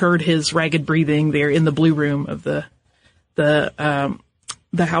she had heard his ragged breathing there in the blue room of the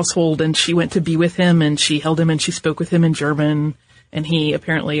household, and she went to be with him, and she held him, and she spoke with him in German, and he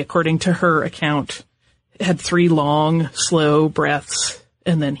apparently, according to her account, had 3 long, slow breaths,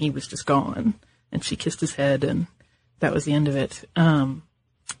 and then he was just gone, and she kissed his head, and that was the end of it.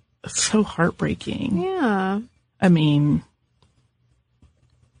 So heartbreaking. Yeah. And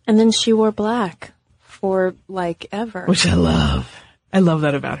then she wore black for, ever. Which I love. I love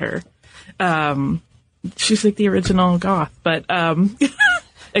that about her. She's like the original goth, but,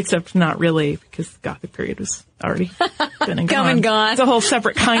 except not really, because the Gothic period was already been and Come and gone. It's a whole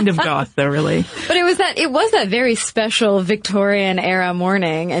separate kind of goth, though, really. But it was that very special Victorian era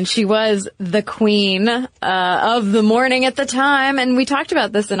mourning, and she was the queen of the mourning at the time. And we talked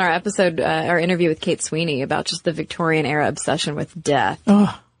about this in our episode, our interview with Kate Sweeney, about just the Victorian era obsession with death.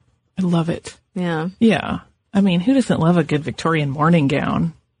 Oh, I love it. Yeah. Yeah. Who doesn't love a good Victorian mourning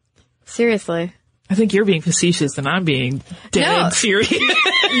gown? Seriously. I think you're being facetious and I'm being dead serious.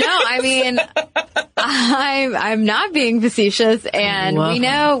 No, I'm not being facetious, and we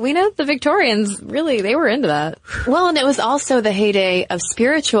know the Victorians really, they were into that. Well, and it was also the heyday of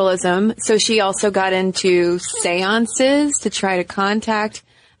spiritualism, so she also got into seances to try to contact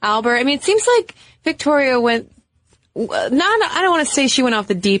Albert. It seems like Victoria went, I don't want to say she went off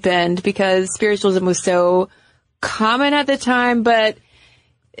the deep end because spiritualism was so common at the time, but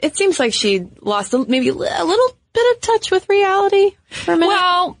it seems like she lost maybe a little bit of touch with reality for a minute.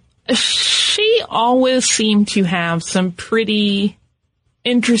 Well, she always seemed to have some pretty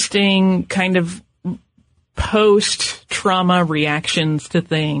interesting kind of post-trauma reactions to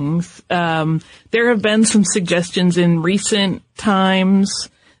things. There have been some suggestions in recent times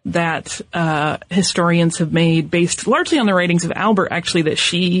that historians have made, based largely on the writings of Albert, actually, that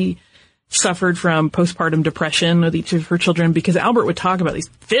she suffered from postpartum depression with each of her children, because Albert would talk about these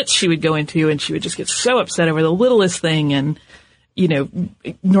fits she would go into, and she would just get so upset over the littlest thing. And,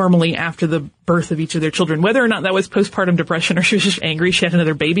 normally after the birth of each of their children, whether or not that was postpartum depression or she was just angry she had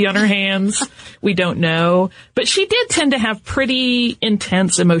another baby on her hands, we don't know. But she did tend to have pretty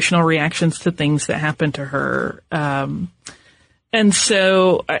intense emotional reactions to things that happened to her. And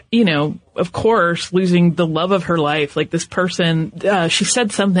so, of course, losing the love of her life, like this person, she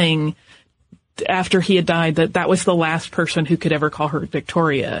said something after he had died, that was the last person who could ever call her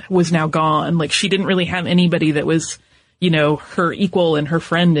Victoria, was now gone. Like, she didn't really have anybody that was, her equal and her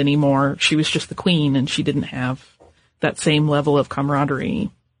friend anymore. She was just the queen, and she didn't have that same level of camaraderie.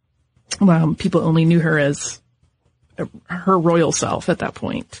 People only knew her as her royal self at that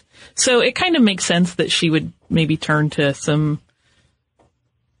point. So it kind of makes sense that she would maybe turn to some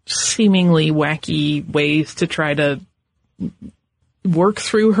seemingly wacky ways to try to work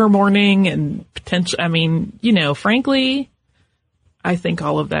through her mourning and frankly, I think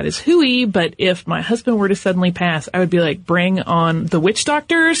all of that is hooey, but if my husband were to suddenly pass, I would be like, bring on the witch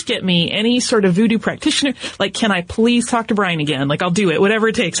doctors, get me any sort of voodoo practitioner. Like, can I please talk to Brian again? Like, I'll do it. Whatever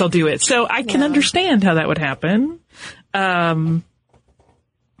it takes, I'll do it. So I can understand how that would happen. There's...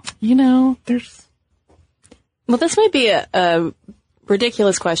 Well, this might be a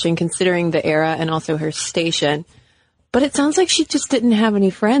ridiculous question considering the era and also her station, but it sounds like she just didn't have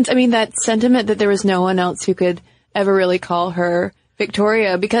any friends. I mean, that sentiment that there was no one else who could ever really call her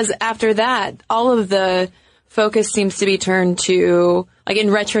Victoria, because after that, all of the focus seems to be turned to, like,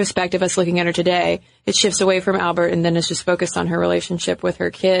 in retrospect of us looking at her today, it shifts away from Albert and then it's just focused on her relationship with her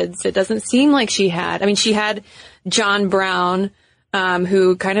kids. It doesn't seem like she had John Brown,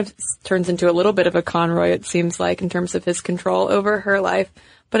 who kind of turns into a little bit of a Conroy, it seems like, in terms of his control over her life,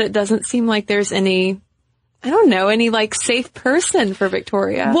 but it doesn't seem like there's any safe person for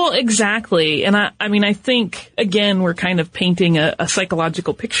Victoria. Well, exactly. And I think, again, we're kind of painting a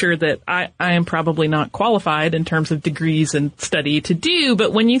psychological picture that I am probably not qualified in terms of degrees and study to do.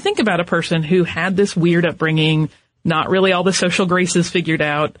 But when you think about a person who had this weird upbringing, not really all the social graces figured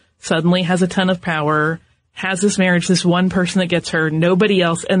out, suddenly has a ton of power, has this marriage, this one person that gets her, nobody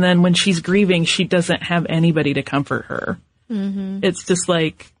else. And then when she's grieving, she doesn't have anybody to comfort her. Mm-hmm. It's just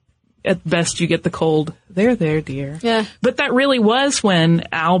like, at best, you get the cold, there, dear. Yeah. But that really was when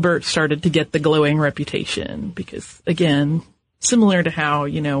Albert started to get the glowing reputation. Because, again, similar to how,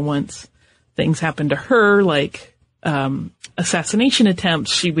 once things happened to her, like assassination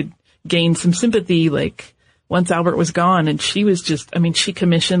attempts, she would gain some sympathy, like, once Albert was gone. And she was just, she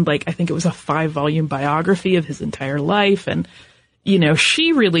commissioned, I think it was a 5-volume biography of his entire life. And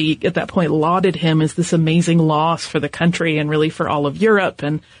she really, at that point, lauded him as this amazing loss for the country and really for all of Europe.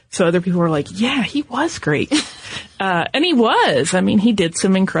 And so other people were like, yeah, he was great. And he was. He did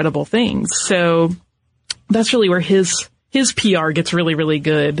some incredible things. So that's really where his PR gets really, really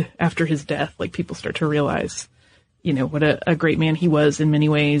good after his death. Like, people start to realize, what a great man he was in many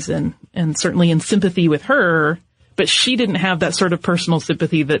ways, and certainly in sympathy with her. But she didn't have that sort of personal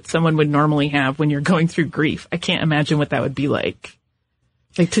sympathy that someone would normally have when you're going through grief. I can't imagine what that would be like.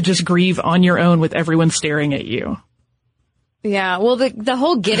 Like, to just grieve on your own with everyone staring at you. Yeah, well, the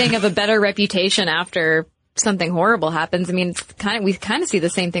whole getting of a better reputation after something horrible happens. We kind of see the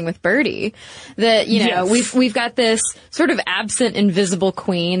same thing with Bertie. That, Yes. we've got this sort of absent, invisible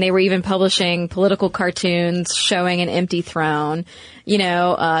queen. They were even publishing political cartoons showing an empty throne.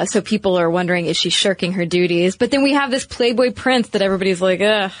 So people are wondering, is she shirking her duties? But then we have this Playboy prince that everybody's like,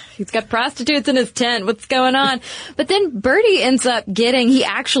 ugh, he's got prostitutes in his tent. What's going on? But then Bertie ends up he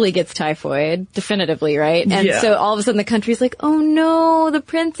actually gets typhoid, definitively, right? And so all of a sudden the country's like, oh no, the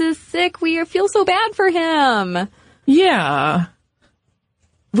prince is sick. We feel so bad for him. Yeah.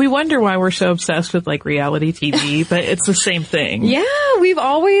 We wonder why we're so obsessed with reality TV, but it's the same thing. Yeah, we've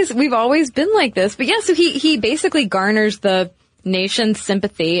always been like this. But yeah, so he basically garners the nation's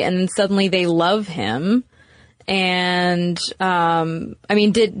sympathy, and then suddenly they love him. And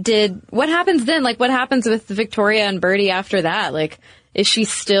did what happens then? Like, what happens with Victoria and Bertie after that? Like, is she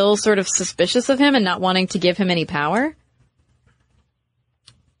still sort of suspicious of him and not wanting to give him any power?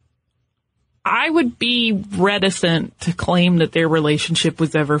 I would be reticent to claim that their relationship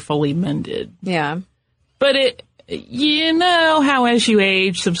was ever fully mended. Yeah. But how as you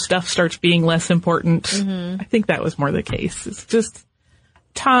age, some stuff starts being less important. Mm-hmm. I think that was more the case. It's just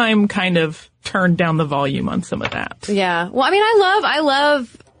time kind of turned down the volume on some of that. Yeah. Well, I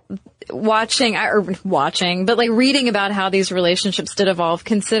love watching, but reading about how these relationships did evolve,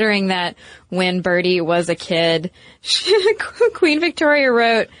 considering that when Bertie was a kid, Queen Victoria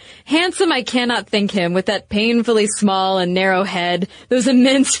wrote, "Handsome I cannot think him, with that painfully small and narrow head, those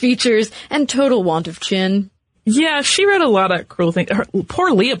immense features, and total want of chin." Yeah, she wrote a lot of cruel things.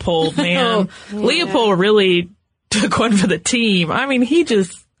 Poor Leopold, man. Leopold really took one for the team.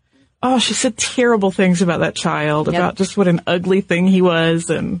 She said terrible things about that child, about just what an ugly thing he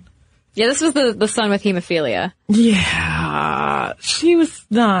was. And yeah, this was the son with hemophilia. Yeah, she was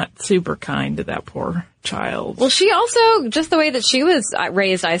not super kind to that poor child. Well, she also, just the way that she was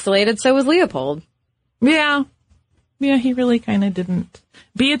raised isolated, so was Leopold. Yeah. Yeah, he really kind of didn't.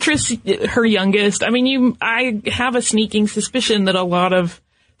 Beatrice, her youngest, I have a sneaking suspicion that a lot of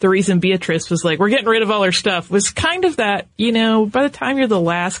the reason Beatrice was like, we're getting rid of all our stuff was kind of that, by the time you're the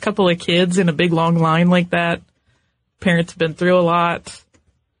last couple of kids in a big long line like that, parents have been through a lot.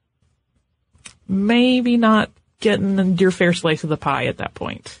 Maybe not getting your fair slice of the pie at that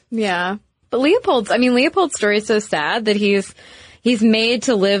point. Yeah. But Leopold's story is so sad that he's made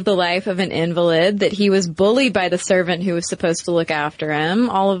to live the life of an invalid, that he was bullied by the servant who was supposed to look after him.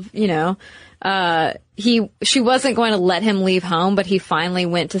 She wasn't going to let him leave home, but he finally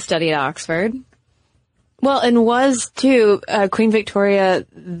went to study at Oxford. Well, and was, too, Queen Victoria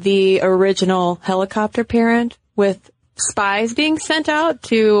the original helicopter parent with spies being sent out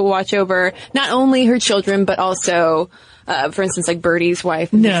to watch over not only her children, but also, for instance, like Bertie's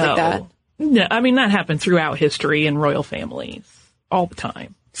wife and things like that? No, that happened throughout history in royal families all the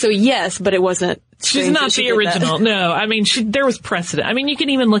time. So yes, but it wasn't. She's not the original. No, there was precedent. You can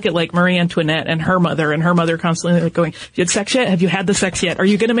even look at like Marie Antoinette and her mother constantly like going, "Have you had sex yet? Have you had the sex yet? Are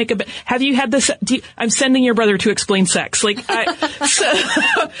you going to make have you had this? I'm sending your brother to explain sex." There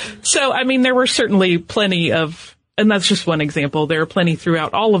were certainly plenty of, and that's just one example. There are plenty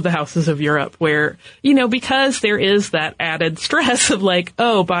throughout all of the houses of Europe where, because there is that added stress of like,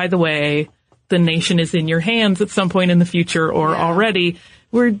 oh, by the way, the nation is in your hands at some point in the future or already.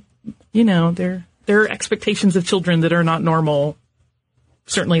 There are expectations of children that are not normal,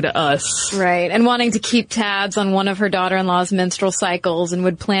 certainly to us. Right. And wanting to keep tabs on one of her daughter-in-law's menstrual cycles and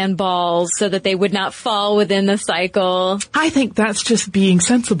would plan balls so that they would not fall within the cycle. I think that's just being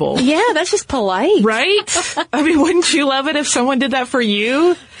sensible. Yeah, that's just polite. Right? Wouldn't you love it if someone did that for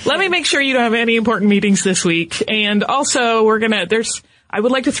you? Let me make sure you don't have any important meetings this week. And also, I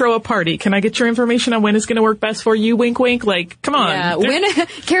would like to throw a party. Can I get your information on when it's going to work best for you? Wink, wink. Like, come on. Yeah.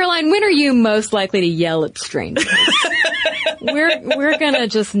 Caroline, when are you most likely to yell at strangers? We're going to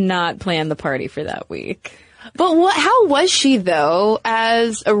just not plan the party for that week. But how was she, though,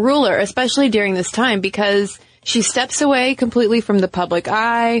 as a ruler, especially during this time? Because she steps away completely from the public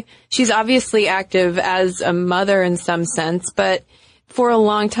eye. She's obviously active as a mother in some sense, but for a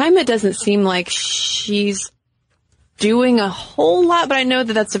long time, it doesn't seem like she's doing a whole lot, but I know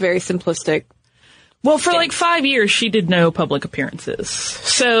that that's a very simplistic. Well, for like 5 years, she did no public appearances.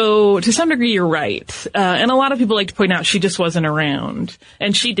 So to some degree, you're right. And a lot of people like to point out she just wasn't around.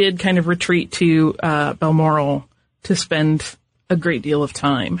 And she did kind of retreat to Balmoral to spend a great deal of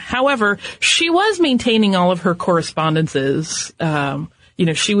time. However, she was maintaining all of her correspondences.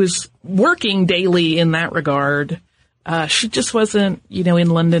 She was working daily in that regard. She just wasn't, in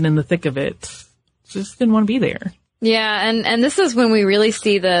London in the thick of it. Just didn't want to be there. Yeah, and this is when we really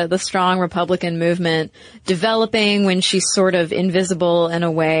see the strong Republican movement developing, when she's sort of invisible in a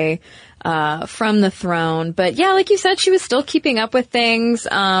way from the throne. But yeah, like you said, she was still keeping up with things.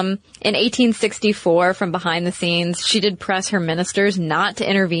 In 1864, from behind the scenes, she did press her ministers not to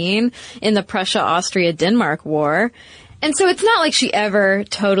intervene in the Prussia-Austria-Denmark War. And so it's not like she ever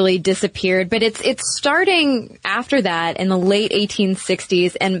totally disappeared, but it's starting after that in the late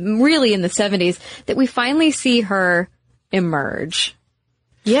 1860s and really in the 70s that we finally see her emerge.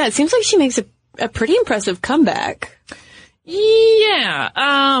 Yeah, it seems like she makes a pretty impressive comeback. Yeah.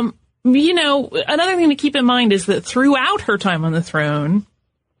 Another thing to keep in mind is that throughout her time on the throne,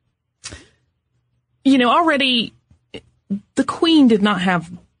 already the Queen did not have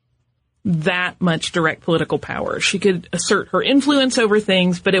that much direct political power. She could assert her influence over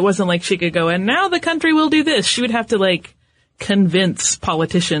things, but it wasn't like she could go, and now the country will do this. She would have to convince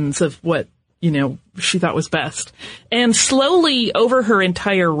politicians of what, she thought was best. And slowly over her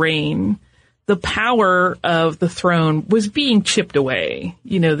entire reign, the power of the throne was being chipped away.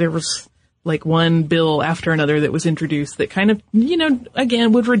 There was one bill after another that was introduced that kind of,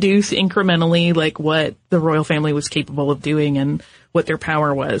 again, would reduce incrementally what the royal family was capable of doing and what their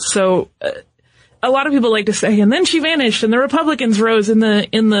power was. So a lot of people like to say, and then she vanished and the Republicans rose in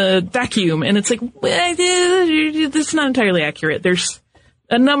the vacuum. And it's like, that's not entirely accurate. There's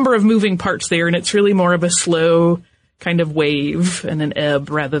a number of moving parts there, and it's really more of a slow kind of wave and an ebb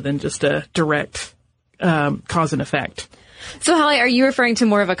rather than just a direct cause and effect. So, Holly, are you referring to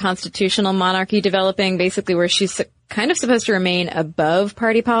more of a constitutional monarchy developing, basically where she's kind of supposed to remain above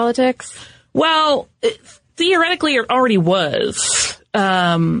party politics? Well, theoretically, it already was.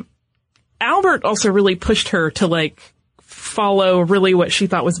 Albert also really pushed her to follow really what she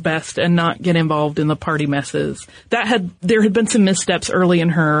thought was best and not get involved in the party messes. There had been some missteps early in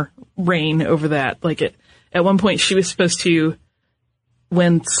her reign over that. At one point she was supposed to,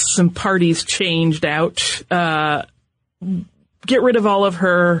 when some parties changed out, get rid of all of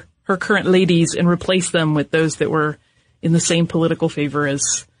her current ladies and replace them with those that were in the same political favor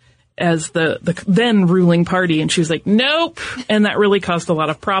as the then ruling party. And she was like, nope. And that really caused a lot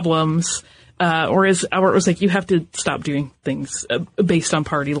of problems. Or as Albert was like, you have to stop doing things based on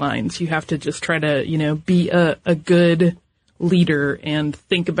party lines. You have to just try to, be a good leader and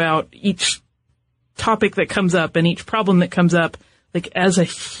think about each topic that comes up and each problem that comes up, like as a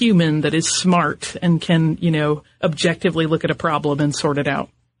human that is smart and can, objectively look at a problem and sort it out.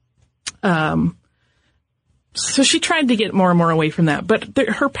 So she tried to get more and more away from that, but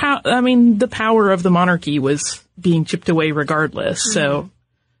the power of the monarchy was being chipped away regardless. Mm-hmm. So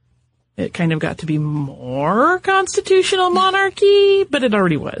it kind of got to be more constitutional monarchy, but it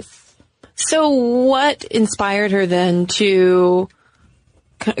already was. So what inspired her then to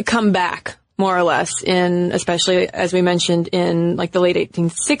come back, more or less, especially, as we mentioned, in like the late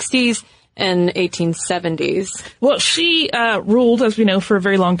 1860s and 1870s? Well, she ruled, as we know, for a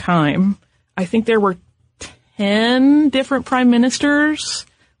very long time. I think there were 10 different prime ministers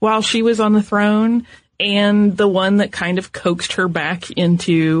while she was on the throne, and the one that kind of coaxed her back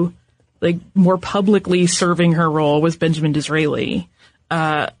into like more publicly serving her role was Benjamin Disraeli,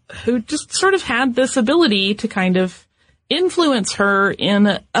 who just sort of had this ability to kind of influence her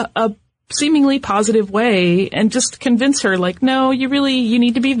in a seemingly positive way and just convince her, like, no, you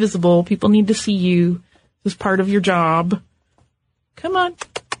need to be visible. People need to see you. This is part of your job. Come on.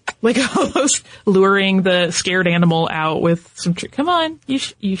 Like almost luring the scared animal out with some come on, you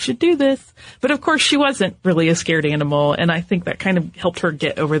should do this. But of course she wasn't really a scared animal, and I think that kind of helped her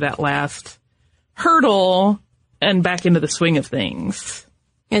get over that last hurdle and back into the swing of things.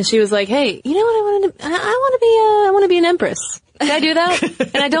 And she was like, hey, you know what I want to be an empress. Can I do that?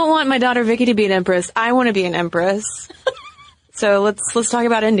 And I don't want my daughter Vicky to be an empress. I want to be an empress. So let's talk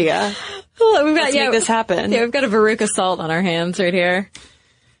about India. Let's make this happen. Yeah, we've got a Veruca Salt on our hands right here.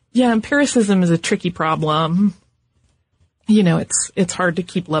 Yeah, empiricism is a tricky problem. It's hard to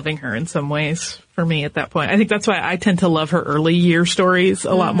keep loving her in some ways for me at that point. I think that's why I tend to love her early year stories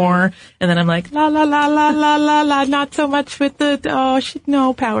a lot more. And then I'm like, la, la, la, la, la, la, la, not so much with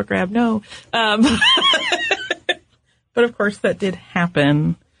no, power grab, no. But of course that did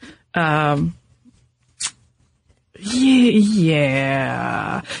happen. Yeah.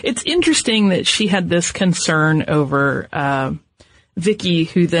 It's interesting that she had this concern over, Vicky,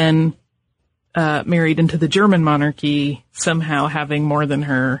 who then married into the German monarchy, somehow having more than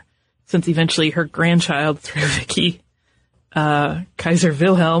her, since eventually her grandchild through Vicky, Kaiser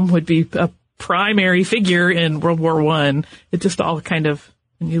Wilhelm, would be a primary figure in World War I. It just all kind of,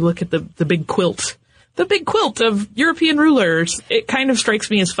 when you look at the big quilt of European rulers, it kind of strikes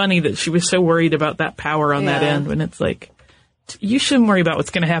me as funny that she was so worried about that power on that end, when it's like, you shouldn't worry about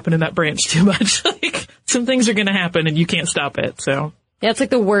what's going to happen in that branch too much. Like, some things are going to happen and you can't stop it. So yeah, it's like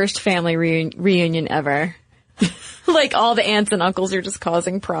the worst family reunion ever. Like all the aunts and uncles are just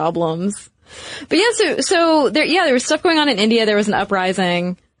causing problems. But yeah, so there was stuff going on in India. There was an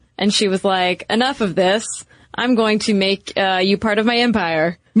uprising, and she was like, enough of this. I'm going to make you part of my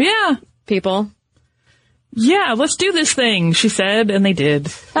empire. Yeah, people. Yeah, let's do this thing, she said, and they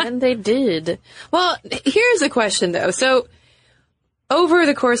did. And they did. Well, here's a question though. So over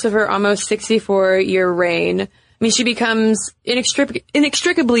the course of her almost 64-year reign, I mean, she becomes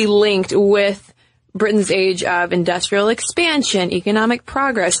inextricably linked with Britain's age of industrial expansion, economic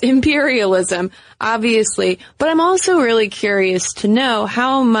progress, imperialism, obviously. But I'm also really curious to know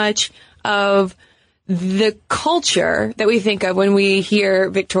how much of the culture that we think of when we hear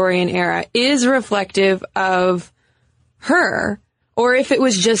Victorian era is reflective of her, or if it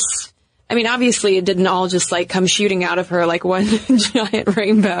was just, I mean, obviously it didn't all just like come shooting out of her like one giant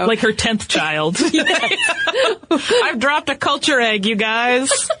rainbow. Like her 10th child. I've dropped a culture egg, you guys.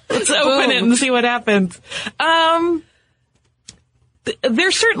 Let's open it and see what happens.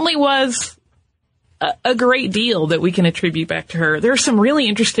 There certainly was a great deal that we can attribute back to her. There are some really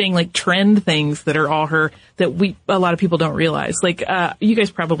interesting like trend things that are all her that a lot of people don't realize. Like, you guys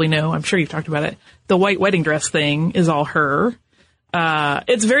probably know, I'm sure you've talked about it. The white wedding dress thing is all her.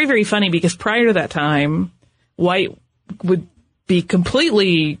 It's very, very funny because prior to that time, white would be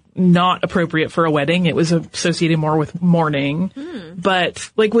completely not appropriate for a wedding. It was associated more with mourning.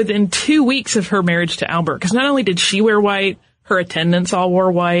 But like within 2 weeks of her marriage to Albert, because not only did she wear white, her attendants all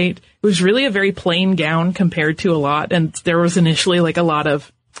wore white. It was really a very plain gown compared to a lot. And there was initially like a lot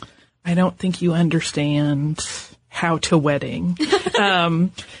of, I don't think you understand how to wedding.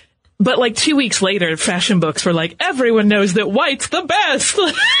 But like 2 weeks later, fashion books were like, everyone knows that white's the best.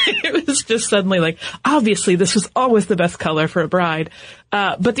 It was just suddenly like, obviously this was always the best color for a bride.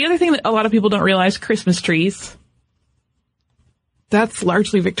 But the other thing that a lot of people don't realize, Christmas trees. that's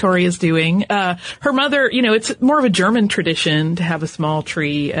largely Victoria's doing. Her mother, it's more of a German tradition to have a small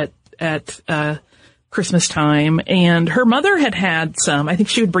tree at Christmas time. And her mother had some. I think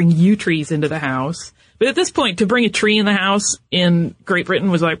she would bring yew trees into the house. But at this point, to bring a tree in the house in Great Britain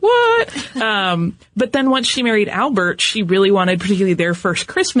was like, what? But then once she married Albert, she really wanted, particularly their first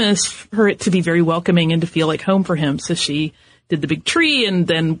Christmas, for it to be very welcoming and to feel like home for him. So she did the big tree. And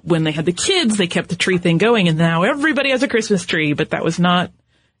then when they had the kids, they kept the tree thing going. And now everybody has a Christmas tree. But that was not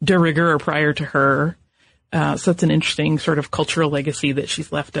de rigueur prior to her. So that's an interesting sort of cultural legacy that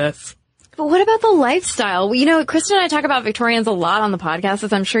she's left us. But what about the lifestyle? Kristen and I talk about Victorians a lot on the podcast,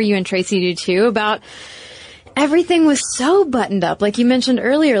 as I'm sure you and Tracy do too, about everything was so buttoned up, like you mentioned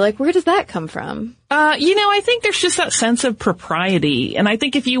earlier. Like, where does that come from? I think there's just that sense of propriety. And I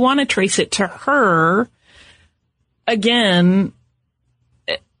think if you want to trace it to her, again,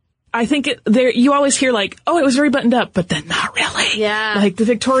 I think you always hear like, oh, it was very buttoned up, but then not really. Yeah. Like the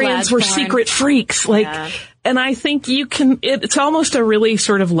Victorians were secret freaks. Like, and I think it's almost a really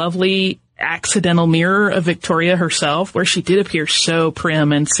sort of lovely accidental mirror of Victoria herself, where she did appear so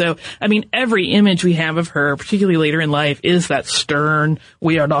prim. And so, I mean, every image we have of her, particularly later in life, is that stern,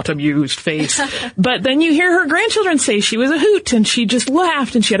 we are not amused face. But then you hear her grandchildren say she was a hoot and she just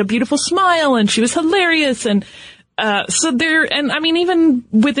laughed and she had a beautiful smile and she was hilarious. And even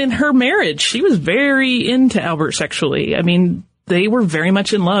within her marriage, she was very into Albert sexually. I mean, they were very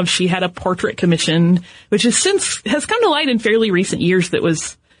much in love. She had a portrait commissioned, which has come to light in fairly recent years, that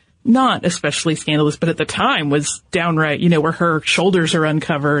was not especially scandalous, but at the time was downright, where her shoulders are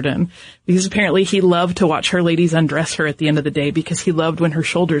uncovered. And because apparently he loved to watch her ladies undress her at the end of the day, because he loved when her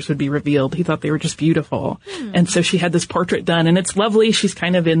shoulders would be revealed. He thought they were just beautiful. And so she had this portrait done, and it's lovely. She's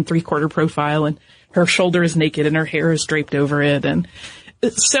kind of in 3/4 profile, and her shoulder is naked and her hair is draped over it. And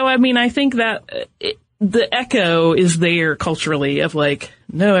so, I mean, I think that the echo is there culturally of like,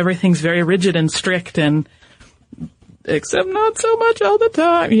 no, everything's very rigid and strict, and except not so much all the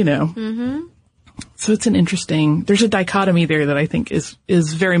time, Mm-hmm. So it's there's a dichotomy there that I think is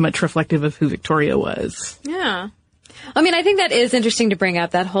very much reflective of who Victoria was. Yeah. I mean, I think that is interesting to bring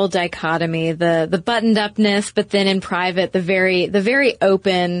up, that whole dichotomy, the buttoned upness, but then in private, the very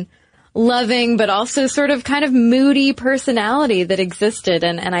open, loving, but also sort of kind of moody personality that existed.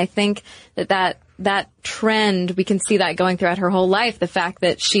 And I think that trend, we can see that going throughout her whole life. The fact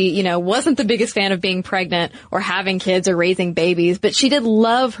that she, wasn't the biggest fan of being pregnant or having kids or raising babies, but she did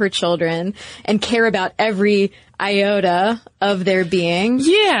love her children and care about every iota of their being.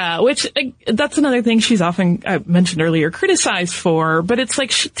 Yeah, which that's another thing she's often, I mentioned earlier, criticized for, but it's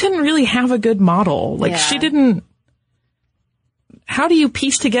like she didn't really have a good model. Like she didn't. How do you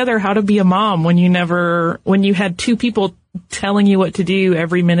piece together how to be a mom when you had two people telling you what to do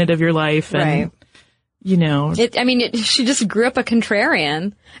every minute of your life? And, right. She just grew up a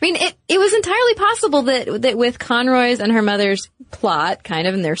contrarian. I mean, it was entirely possible that with Conroy's and her mother's plot, kind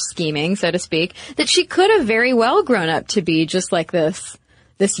of in their scheming, so to speak, that she could have very well grown up to be just like this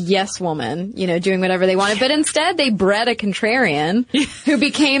yes woman, doing whatever they wanted. But instead, they bred a contrarian who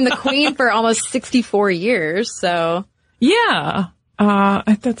became the queen for almost 64 years. So. Yeah.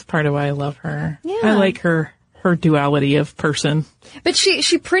 That's part of why I love her. Yeah. I like her duality of person. But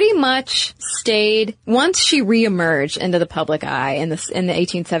she pretty much stayed, once she reemerged into the public eye in the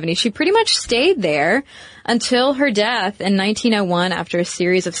 1870s, she pretty much stayed there until her death in 1901 after a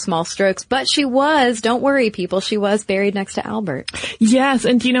series of small strokes. But don't worry people, she was buried next to Albert. Yes,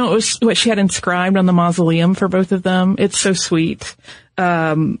 and it was what she had inscribed on the mausoleum for both of them. It's so sweet.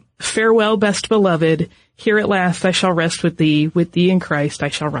 Farewell, best beloved. Here at last I shall rest with thee in Christ I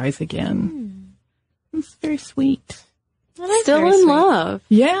shall rise again. It's very sweet. Still in love.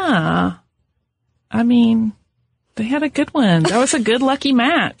 Yeah. I mean, they had a good one. That was a good lucky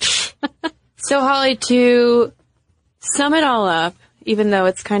match. So Holly, to sum it all up, even though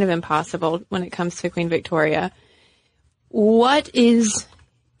it's kind of impossible when it comes to Queen Victoria, what do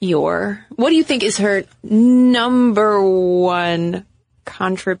you think is her number one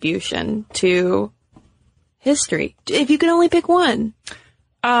contribution to history, if you could only pick one?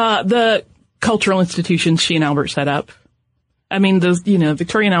 The cultural institutions she and Albert set up. I mean,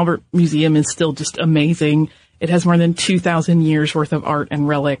 Victoria and Albert Museum is still just amazing. It has more than 2,000 years worth of art and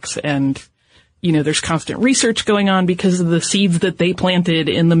relics, and there's constant research going on because of the seeds that they planted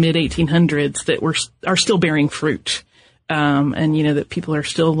in the mid 1800s that are still bearing fruit. And that people are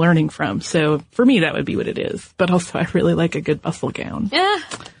still learning from. So for me, that would be what it is. But also I really like a good bustle gown. Yeah.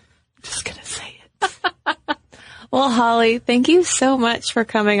 Just gonna say it. Well, Holly, thank you so much for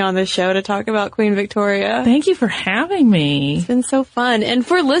coming on the show to talk about Queen Victoria. Thank you for having me. It's been so fun. And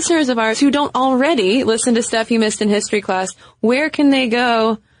for listeners of ours who don't already listen to Stuff You Missed in History Class, where can they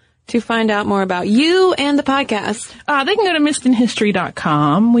go to find out more about you and the podcast? They can go to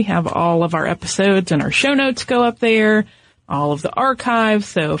missedinhistory.com. We have all of our episodes and our show notes go up there, all of the archives.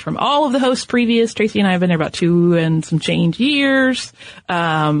 So from all of the hosts previous, Tracy and I have been there about 2 and some change years.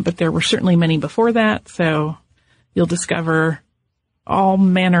 But there were certainly many before that. So you'll discover all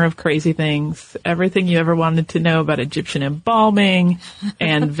manner of crazy things, everything you ever wanted to know about Egyptian embalming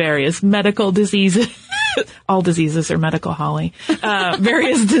and various medical diseases. All diseases are medical, Holly.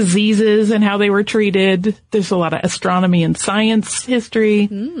 Various diseases and how they were treated. There's a lot of astronomy and science history.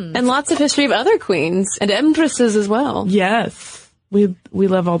 And lots of history of other queens and empresses as well. Yes. We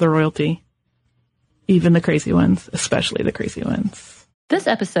love all the royalty. Even the crazy ones, especially the crazy ones. This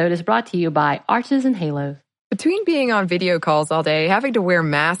episode is brought to you by Arches and Halos. Between being on video calls all day, having to wear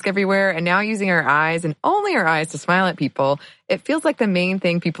masks everywhere, and now using our eyes and only our eyes to smile at people, it feels like the main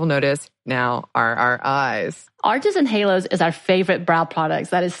thing people notice now are our eyes. Arches and Halos is our favorite brow products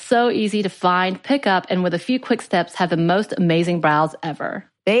that is so easy to find, pick up, and with a few quick steps have the most amazing brows ever.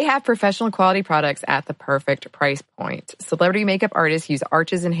 They have professional quality products at the perfect price point. Celebrity makeup artists use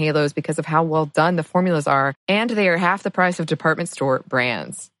Arches and Halos because of how well done the formulas are, and they are half the price of department store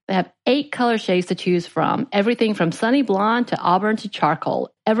brands. They have 8 color shades to choose from, everything from sunny blonde to auburn to charcoal.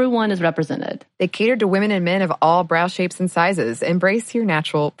 Everyone is represented. They cater to women and men of all brow shapes and sizes. Embrace your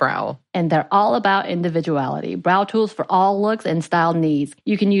natural brow. And they're all about individuality. Brow tools for all looks and style needs.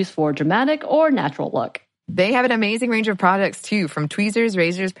 You can use for dramatic or natural look. They have an amazing range of products, too, from tweezers,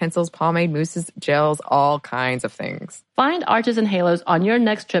 razors, pencils, pomade, mousses, gels, all kinds of things. Find Arches and Halos on your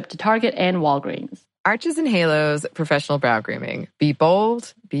next trip to Target and Walgreens. Arches and Halos Professional Brow Grooming. Be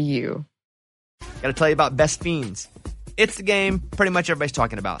bold, be you. Gotta tell you about Best Fiends. It's the game pretty much everybody's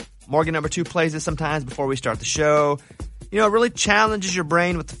talking about. Morgan number 2 plays this sometimes before we start the show. You know, it really challenges your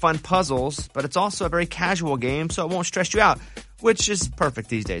brain with the fun puzzles, but it's also a very casual game, so it won't stress you out, which is perfect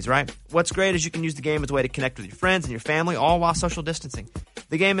these days, right? What's great is you can use the game as a way to connect with your friends and your family, all while social distancing.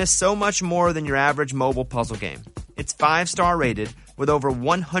 The game is so much more than your average mobile puzzle game. It's 5-star rated with over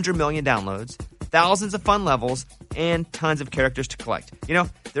 100 million downloads, thousands of fun levels, and tons of characters to collect. You know,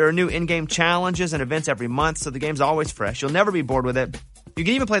 there are new in-game challenges and events every month, so the game's always fresh. You'll never be bored with it. You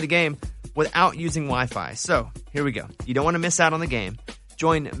can even play the game without using Wi-Fi. So, here we go. You don't want to miss out on the game.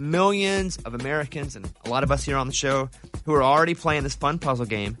 Join millions of Americans and a lot of us here on the show who are already playing this fun puzzle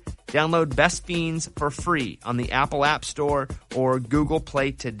game. Download Best Fiends for free on the Apple App Store or Google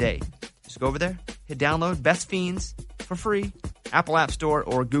Play today. Just go over there, hit download Best Fiends for free, Apple App Store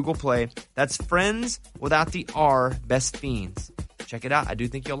or Google Play. That's Friends without the R, Best Fiends. Check it out. I do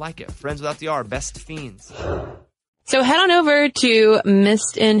think you'll like it. Friends without the R, Best Fiends. So head on over to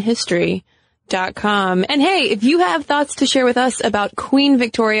missedinhistory.com. And hey, if you have thoughts to share with us about Queen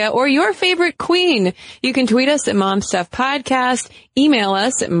Victoria or your favorite queen, you can tweet us at MomStuffPodcast, email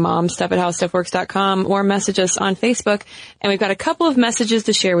us at momstuff@howstuffworks.com, or message us on Facebook. And we've got a couple of messages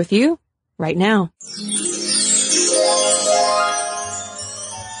to share with you right now.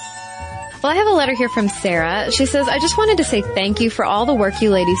 Well, I have a letter here from Sarah. She says, I just wanted to say thank you for all the work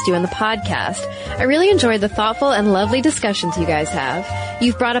you ladies do in the podcast. I really enjoyed the thoughtful and lovely discussions you guys have.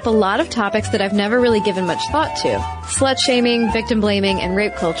 You've brought up a lot of topics that I've never really given much thought to. Slut-shaming, victim-blaming, and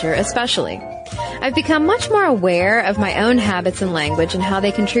rape culture especially. I've become much more aware of my own habits and language and how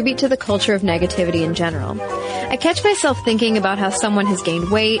they contribute to the culture of negativity in general. I catch myself thinking about how someone has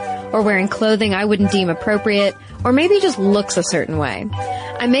gained weight or wearing clothing I wouldn't deem appropriate, or maybe just looks a certain way.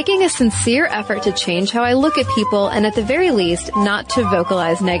 I'm making a sincere effort to change how I look at people and at the very least not to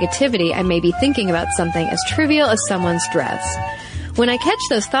vocalize negativity I may be thinking about something as trivial as someone's dress. When I catch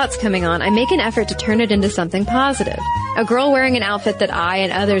those thoughts coming on, I make an effort to turn it into something positive. A girl wearing an outfit that I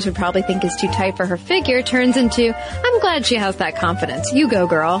and others would probably think is too tight for her figure turns into, I'm glad she has that confidence. You go,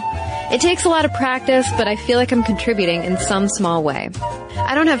 girl. It takes a lot of practice, but I feel like I'm contributing in some small way.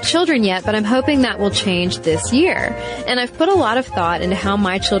 I don't have children yet, but I'm hoping that will change this year. And I've put a lot of thought into how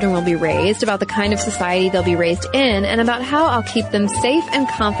my children will be raised, about the kind of society they'll be raised in, and about how I'll keep them safe and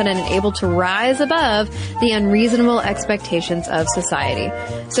confident and able to rise above the unreasonable expectations of society.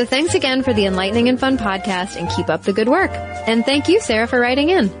 So thanks again for the enlightening and fun podcast, and keep up the good work. And thank you, Sarah, for writing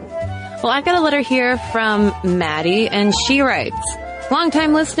in. Well, I've got a letter here from Maddie, and she writes,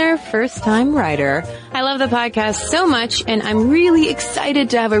 long-time listener, first-time writer. I love the podcast so much, and I'm really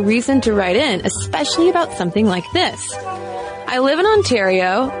excited to have a reason to write in, especially about something like this. I live in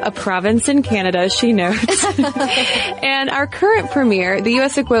Ontario, a province in Canada, she notes. And our current premier, the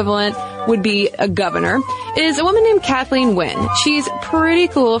U.S. equivalent would be a governor, is a woman named Kathleen Wynne. She's pretty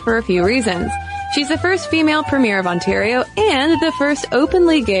cool for a few reasons. She's the first female premier of Ontario and the first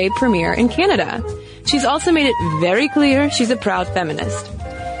openly gay premier in Canada. She's also made it very clear she's a proud feminist.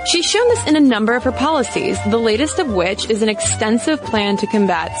 She's shown this in a number of her policies, the latest of which is an extensive plan to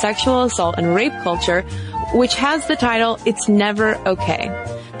combat sexual assault and rape culture, which has the title, It's Never Okay.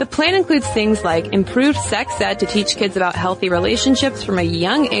 The plan includes things like improved sex ed to teach kids about healthy relationships from a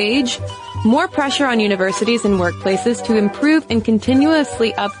young age, more pressure on universities and workplaces to improve and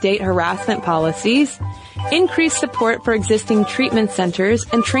continuously update harassment policies, increased support for existing treatment centers,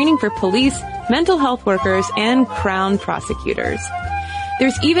 and training for police, mental health workers, and Crown prosecutors.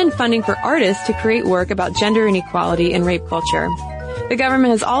 There's even funding for artists to create work about gender inequality and rape culture. The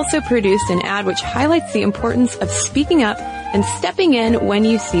government has also produced an ad which highlights the importance of speaking up and stepping in when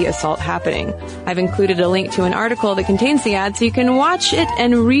you see assault happening. I've included a link to an article that contains the ad so you can watch it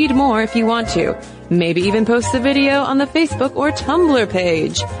and read more if you want to. Maybe even post the video on the Facebook or Tumblr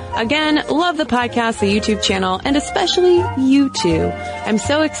page. Again, love the podcast, the YouTube channel, and especially you two. I'm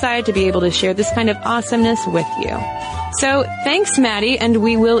so excited to be able to share this kind of awesomeness with you. So thanks, Maddie, and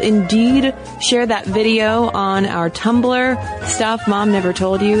we will indeed share that video on our Tumblr,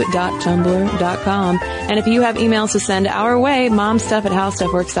 stuffmomnevertoldyou.tumblr.com. And if you have emails to send our way,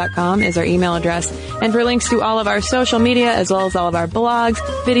 momstuff@howstuffworks.com is our email address. And for links to all of our social media, as well as all of our blogs,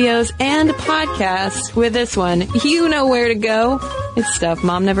 videos, and podcasts with this one, you know where to go. It's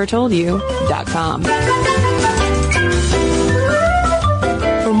stuffmomnevertoldyou.com.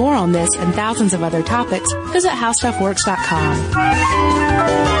 For more on this and thousands of other topics, visit howstuffworks.com.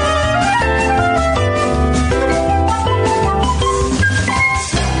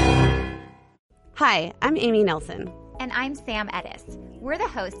 Hi, I'm Amy Nelson. And I'm Sam Edis. We're the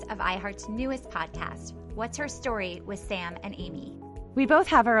hosts of iHeart's newest podcast, What's Her Story with Sam and Amy. We both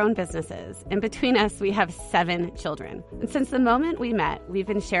have our own businesses, and between us, we have 7 children. And since the moment we met, we've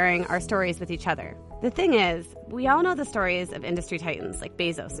been sharing our stories with each other. The thing is, we all know the stories of industry titans like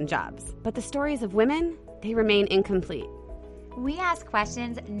Bezos and Jobs, but the stories of women, they remain incomplete. We ask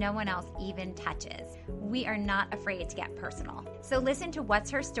questions no one else even touches. We are not afraid to get personal. So listen to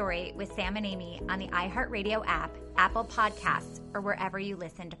What's Her Story with Sam and Amy on the iHeartRadio app, Apple Podcasts, or wherever you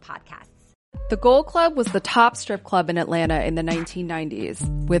listen to podcasts. The Gold Club was the top strip club in Atlanta in the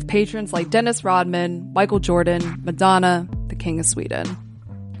 1990s, with patrons like Dennis Rodman, Michael Jordan, Madonna, the King of Sweden.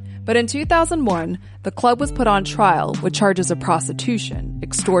 But in 2001, the club was put on trial with charges of prostitution,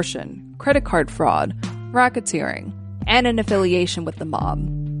 extortion, credit card fraud, racketeering, and an affiliation with the mob.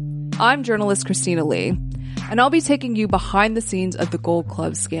 I'm journalist Christina Lee, and I'll be taking you behind the scenes of the Gold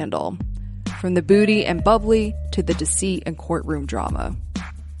Club scandal, from the booty and bubbly to the deceit and courtroom drama.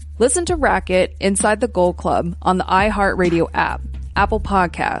 Listen to Racket Inside the Gold Club on the iHeartRadio app, Apple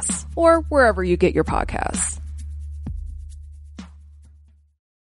Podcasts, or wherever you get your podcasts.